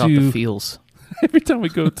go It's not the to feels. every time we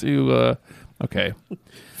go to okay.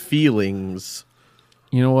 Feelings.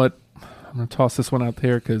 You know what? I'm gonna toss this one out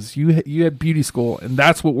there because you had beauty school, and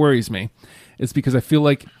that's what worries me. It's because I feel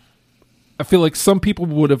like some people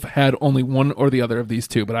would have had only one or the other of these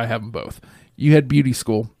two, but I have them both. You had beauty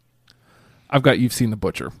school. I've got You've Seen the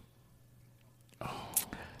Butcher.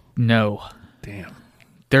 No. Damn.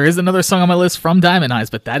 There is another song on my list from Diamond Eyes,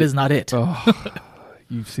 but that is not it.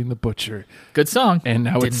 You've Seen the Butcher, Good song. and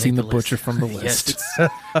now Didn't it's Seen the make list. Butcher from the Yes, list.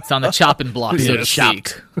 it's on the chopping block, so to Yes.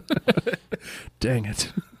 speak. Dang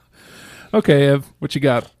it. Okay, Ev, what you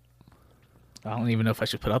got? I don't even know if I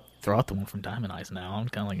should throw out the one from Diamond Eyes now. I'm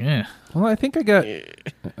kind of like, eh. Well, I think I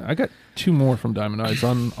got two more from Diamond Eyes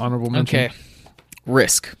on honorable mention. Okay.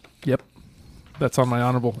 Risk. Yep. That's on my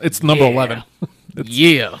honorable. It's number Yeah. 11.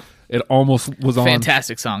 Yeah. It almost was on.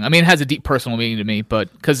 Fantastic song. I mean, it has a deep personal meaning to me,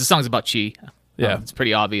 but because the song's about Chi. Yeah. It's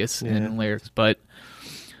pretty obvious in Yeah. the lyrics, but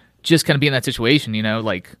just kind of be in that situation,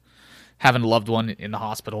 like having a loved one in the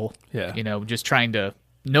hospital. Yeah. Just trying to,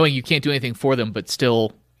 knowing you can't do anything for them, but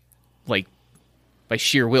still, like, by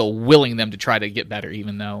sheer willing them to try to get better,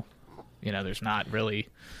 even though, there's not really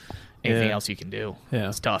anything Yeah. else you can do. Yeah.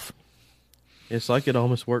 It's tough. It's like it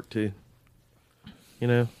almost worked too.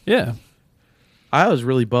 Yeah. I was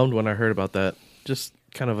really bummed when I heard about that. Just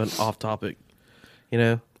kind of an off topic,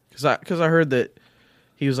 because I heard that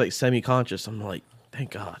he was like semi-conscious. I'm like,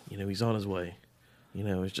 thank God, he's on his way.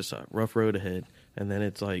 It's just a rough road ahead, and then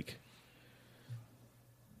it's like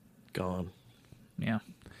gone. Yeah.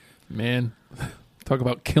 Man, talk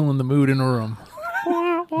about killing the mood in a room.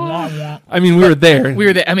 I mean, we were there. We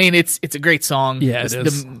were there. I mean, it's a great song. Yeah, it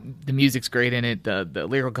is. The music's great in it. The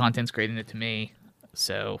lyrical content's great in it to me.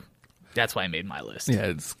 So that's why I made my list. Yeah,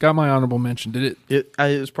 it's got my honorable mention. Did it?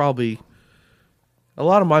 It was probably a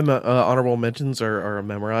lot of my honorable mentions are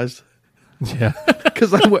memorized Yeah.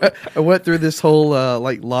 because I went through this whole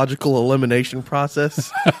like logical elimination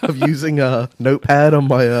process of using a notepad on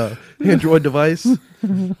my Android device.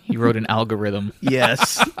 He wrote an algorithm.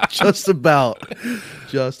 Yes, just about.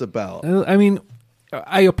 I mean,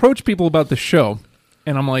 I approach people about the show,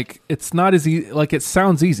 and I'm like, it's not as easy. Like, it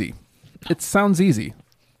sounds easy. It sounds easy,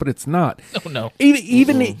 but it's not. Oh no.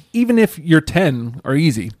 Even if your 10 are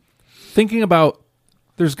easy, thinking about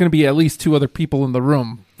there's going to be at least 2 other people in the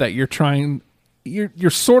room that you're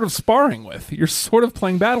sort of sparring with. You're sort of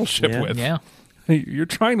playing Battleship with. Yeah. You're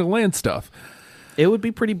trying to land stuff. It would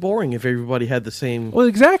be pretty boring if everybody had the same. Well,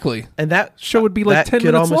 exactly. And that show would be like 10 could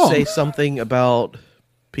minutes almost long. say something about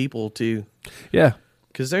people too, Yeah.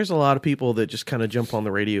 because there's a lot of people that just kind of jump on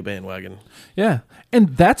the radio bandwagon Yeah.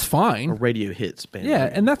 And that's or fine. radio hits Yeah,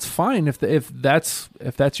 bandwagon. and that's fine if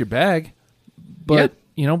that's your bag. But,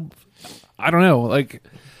 I don't know, like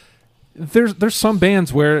there's some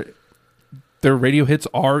bands where their radio hits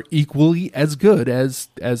are equally as good as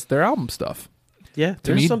their album stuff. Yeah, To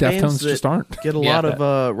there's me, some bands Deftones that just aren't. get a Yeah. lot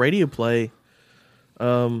of radio play,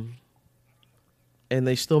 and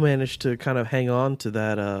they still manage to kind of hang on to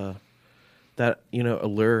that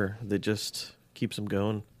allure that just keeps them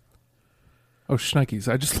going. Oh, shnikes.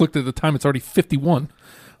 I just looked at the time. It's already 51.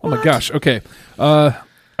 Oh, my gosh. Okay.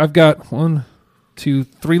 I've got 1, 2,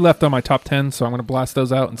 3 left on my top 10, so I'm going to blast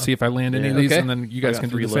those out and see if I land any Yeah. of these, Okay. and then you guys I got can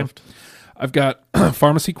do 3 the same. left. I've got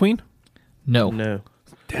Pharmacy Queen. No. No,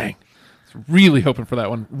 Dang. I was really hoping for that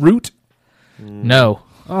one. Root. No.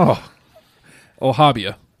 Oh.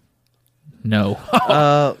 Ohabia. No.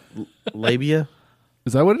 labia.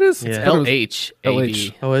 Is that what it is? Yeah. I thought it was-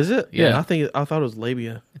 LHAB. Oh, is it? Yeah. I thought it was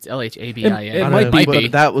labia. It's LHABIA. It I might know, be, but be.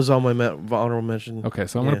 that was on my honorable mention. Okay,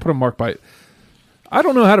 so I'm Yeah. going to put a mark by it. I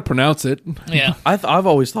don't know how to pronounce it. Yeah. I've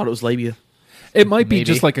always thought it was labia. It might be Maybe.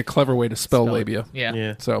 just like a clever way to spell Spell it. labia. Yeah.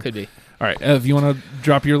 Yeah. So, Could be. all right, Ev, you want to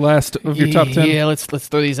drop your last of your top 10? Yeah, let's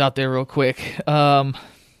throw these out there real quick.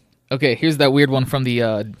 Okay, here's that weird one from the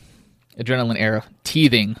Adrenaline era,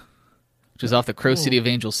 Teething, which was off the Crow City of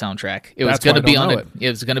Angels soundtrack. It was That's why going to I be don't on know it. It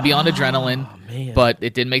was going to be on Adrenaline, man. but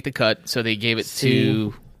it didn't make the cut, so they gave it See?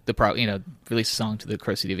 to the release a song to the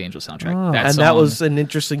Crow City of Angels soundtrack. Oh. That And song, that was an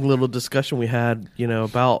interesting little discussion we had,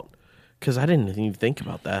 about, because I didn't even think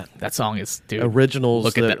about that. that song is dude. Originals.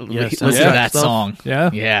 Look at that! yeah, Listen to soundtrack that stuff. song. Yeah?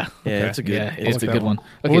 Yeah, Yeah, Okay. it's a good. yeah, it's it's a Look good that one.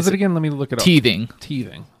 What was it again? Let me look it up. Teething.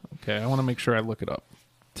 Teething. Okay, I want to make sure I look it up.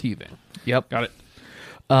 Teething. Yep. Got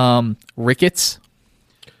it. Rickets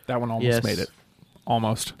That one almost Yes. made it.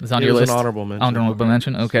 Almost. is on It your was list. an honorable mention. Honorable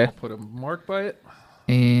mention. Okay. I'll put a mark by it.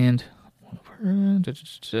 And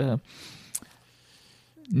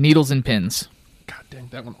Needles and Pins. God dang,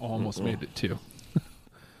 that one almost made it too.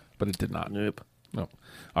 But it did not. Nope. No.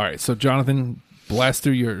 All right, so Jonathan, blast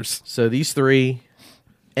through yours. So these 3,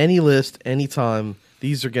 any list, anytime,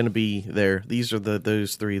 these are going to be there. These are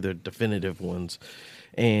those 3, the definitive ones.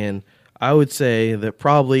 And I would say that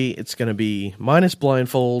probably it's going to be minus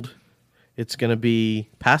Blindfold, it's going to be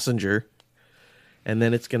Passenger, and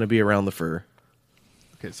then it's going to be Around the Fur.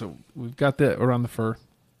 Okay, so we've got the Around the Fur.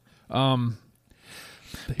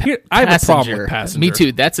 Here, I have a problem with Passenger. Me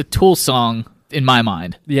too. That's a Tool song in my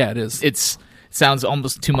mind. Yeah, it is. It sounds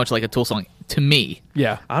almost too much like a Tool song to me.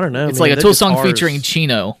 Yeah, I don't know. It's man, like a the Tool song guitars- featuring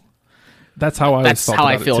Chino. that's how I always That's felt how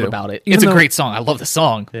about I it, felt too. about it. Even It's a though great song. I love the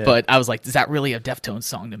song, Yeah. but I was like, is that really a Deftones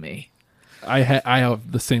song to me? I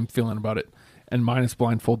have the same feeling about it, and minus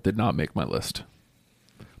Blindfold did not make my list.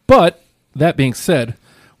 But that being said,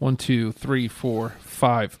 1, 2, 3, 4,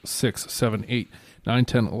 5, 6, 7, 8, 9,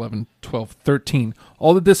 10, 11, 12, 13.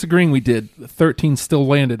 All the disagreeing we did, 13 still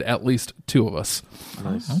landed at least 2 of us.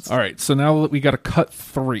 Nice. All right, so now we got to cut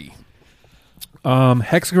 3.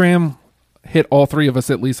 Hexagram hit all 3 of us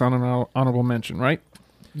at least on an honorable mention, right?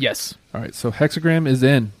 Yes. All right, so Hexagram is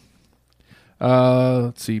in.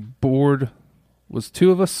 Let's see, Board was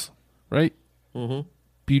 2 of us, right? Mm-hmm.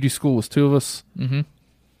 Beauty School was 2 of us. Mm-hmm.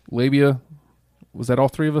 Labia, was that all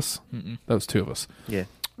 3 of us? That was 2 of us. Yeah.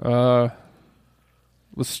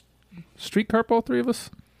 Was Street Carp all 3 of us?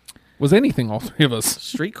 Was anything all 3 of us?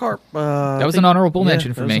 Street Carp. That was an honorable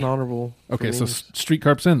mention for that me. Was an honorable. for Okay, me. so Street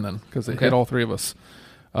Carp's in then, because it Okay. hit all 3 of us.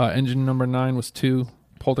 Engine number 9 was 2.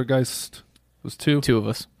 Poltergeist was 2. 2 of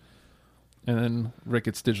us. And then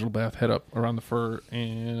Ricketts, Digital Bath, Head Up, Around the Fur,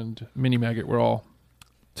 and Mini Maggot were all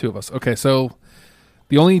 2 of us. Okay, so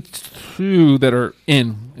the only 2 that are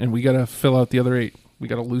in, and we got to fill out the other 8. We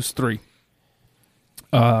got to lose 3.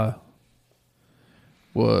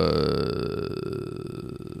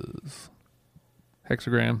 Was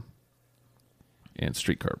Hexagram and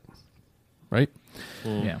Street Carp, right?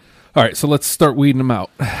 Yeah. All right, so let's start weeding them out.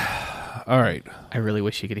 All right. I really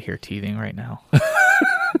wish you could hear Teething right now.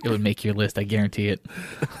 It would make your list. I guarantee it.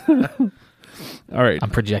 All right. I'm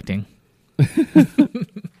projecting.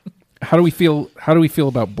 How do we feel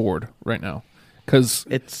about Board right now? Because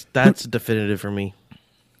that's definitive for me.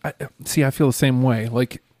 I feel the same way.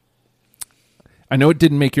 Like, I know it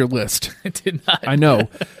didn't make your list. It did not. I know,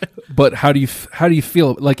 But how do you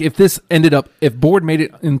feel? Like, if this ended up, if Bored made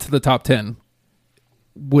it into the top 10,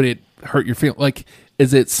 would it hurt your feeling? Like,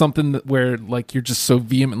 is it something where like you're just so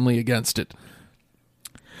vehemently against it?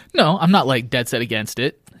 No, I'm not like dead set against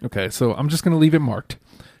it. Okay, so I'm just going to leave it marked.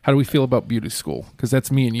 How do we feel about Beauty School? Because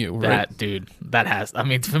that's me and you, right? That, dude, that has, I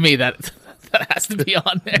mean, for me, that has to be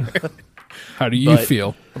on there. How do you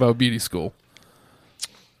feel about Beauty School?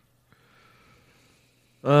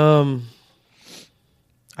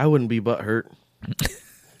 I wouldn't be butthurt.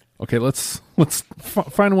 Okay, let's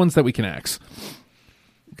find ones that we can axe.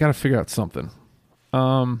 Got to figure out something.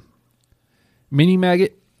 Mini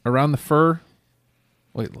Maggot, Around the Fur.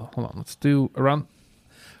 Wait, hold on. Let's do Around.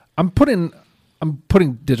 I'm putting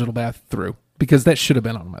Digital Bath through because that should have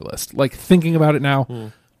been on my list. Like, thinking about it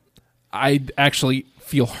now, I actually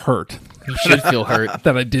feel hurt. You should feel hurt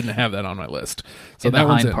that I didn't have that on my list. So in that the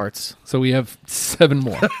one's hind in. parts. So we have 7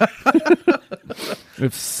 more. We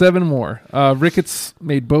have 7 more. Ricketts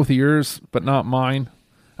made both of yours, but not mine.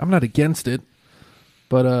 I'm not against it,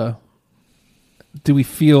 but do we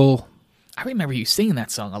feel? I remember you singing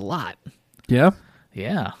that song a lot. Yeah.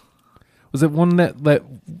 Yeah. Was it one that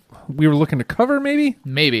we were looking to cover? Maybe.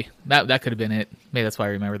 Maybe that could have been it. Maybe that's why I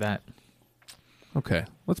remember that. Okay,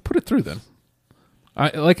 let's put it through then.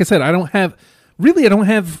 Like I said, I don't have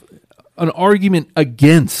an argument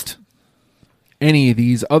against any of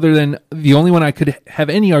these, other than the only one I could have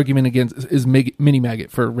any argument against is Mini Maggot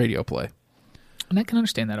for radio play. And I can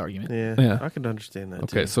understand that argument. Yeah. I can understand that.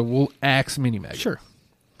 Okay, too. so we'll axe Mini Maggot. Sure.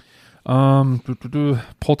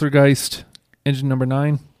 Poltergeist, Engine Number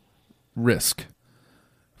 9, Risk.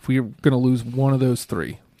 If we're going to lose one of those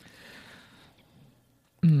 3.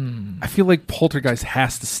 I feel like Poltergeist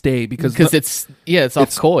has to stay because it's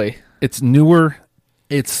off Koi. It's newer.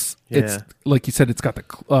 It's Yeah. like you said. It's got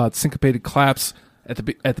the syncopated claps at the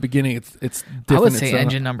beginning. It's different. I would say It's,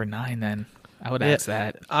 Engine Number 9. Then I would axe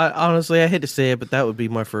that. I honestly hate to say it, but that would be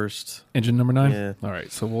my first. Engine Number 9. Yeah. All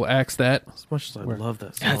right, so we'll axe that. As much as I love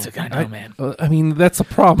that song. That's a kind of man. I mean, that's a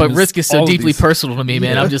problem. But Risk is so all of deeply these- personal to me,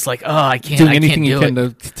 man. I'm just like, I can't. doing I anything can't you do can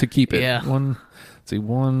it. to keep it. Yeah. Let's see,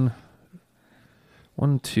 1,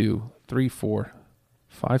 2, 3, 4,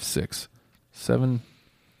 5, 6, 7,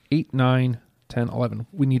 8, 9, 10, 11.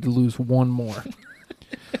 We need to lose one more.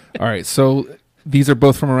 All right, so these are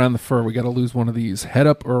both from Around the Fur. We got to lose one of these. Head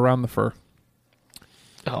Up or Around the Fur?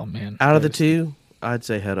 Oh man. Out of the 2, I'd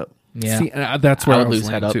say Head Up. Yeah. See, that's where I I would was lose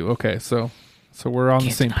Head landing Up. too. Okay, so we're on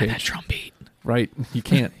Can't the same deny that page, drum beat. right? You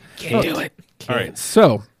can't. Can't do it. All right,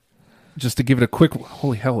 so just to give it a quick,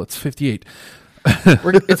 holy hell, it's 58.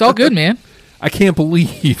 It's all good, man. I can't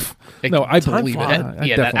believe. No, I Time believe it. flies. I That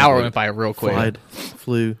definitely hour believe went it. by real quick.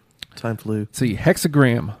 Time flew. Let's see,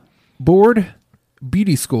 Hexagram, Bored,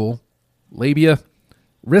 Beauty School, Labia,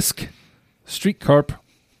 Risk, Street Carp,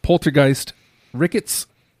 Poltergeist, Ricketts,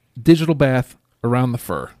 Digital Bath, Around the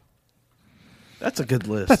Fur. That's a good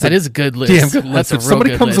list. That is a good list. Damn good list. That's a If real somebody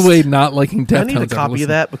good comes list. away not liking Deftones, I need a I'll copy listen. of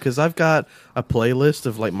that because I've got a playlist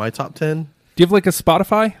of like my top 10. Do you have like a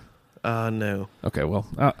Spotify? No. Okay, well,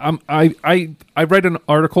 I write an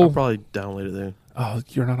article. I'll probably download it there. Oh,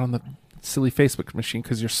 you're not on the silly Facebook machine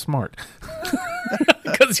because you're smart.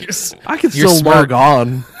 because you're. I can You're still smart. log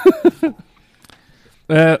on.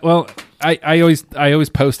 Well, I always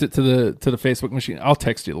post it to the Facebook machine. I'll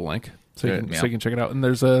text you the link so you Okay. can so you can check it out. And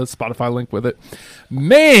there's a Spotify link with it.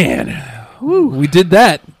 Man, we did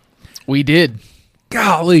that. We did.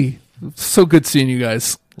 Golly, so good seeing you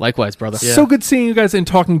guys. Likewise, brother. Yeah. So good seeing you guys and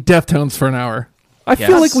talking Deftones for an hour. I Yes.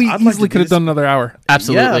 feel like we I'd like easily to do could have this- done another hour.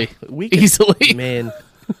 Absolutely. Yeah, we can- Easily. Man,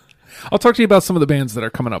 I'll talk to you about some of the bands that are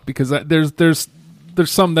coming up because there's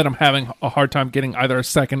some that I'm having a hard time getting either a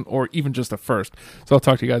second or even just a first. So I'll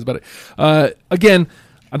talk to you guys about it. Again,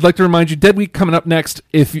 I'd like to remind you, Dead Week coming up next.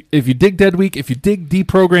 If you dig Dead Week, if you dig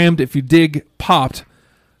Deprogrammed, if you dig Popped,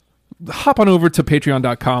 hop on over to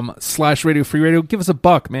patreon.com/Radio Free Radio. Give us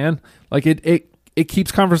 $1, man. Like it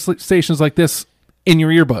keeps conversations like this in your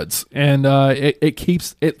earbuds, and it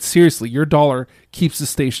keeps it seriously. Your dollar keeps the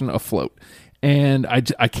station afloat. And I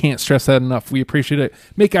can't stress that enough. We appreciate it.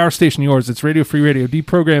 Make our station yours. It's Radio Free Radio,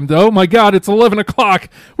 Deprogrammed. Oh my God, it's 11 o'clock.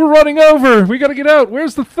 We're running over. We got to get out.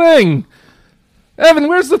 Where's the thing? Evan,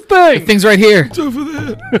 where's the thing? Things right here.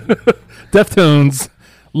 Deftones.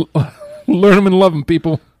 Learn them and love them,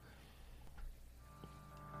 people.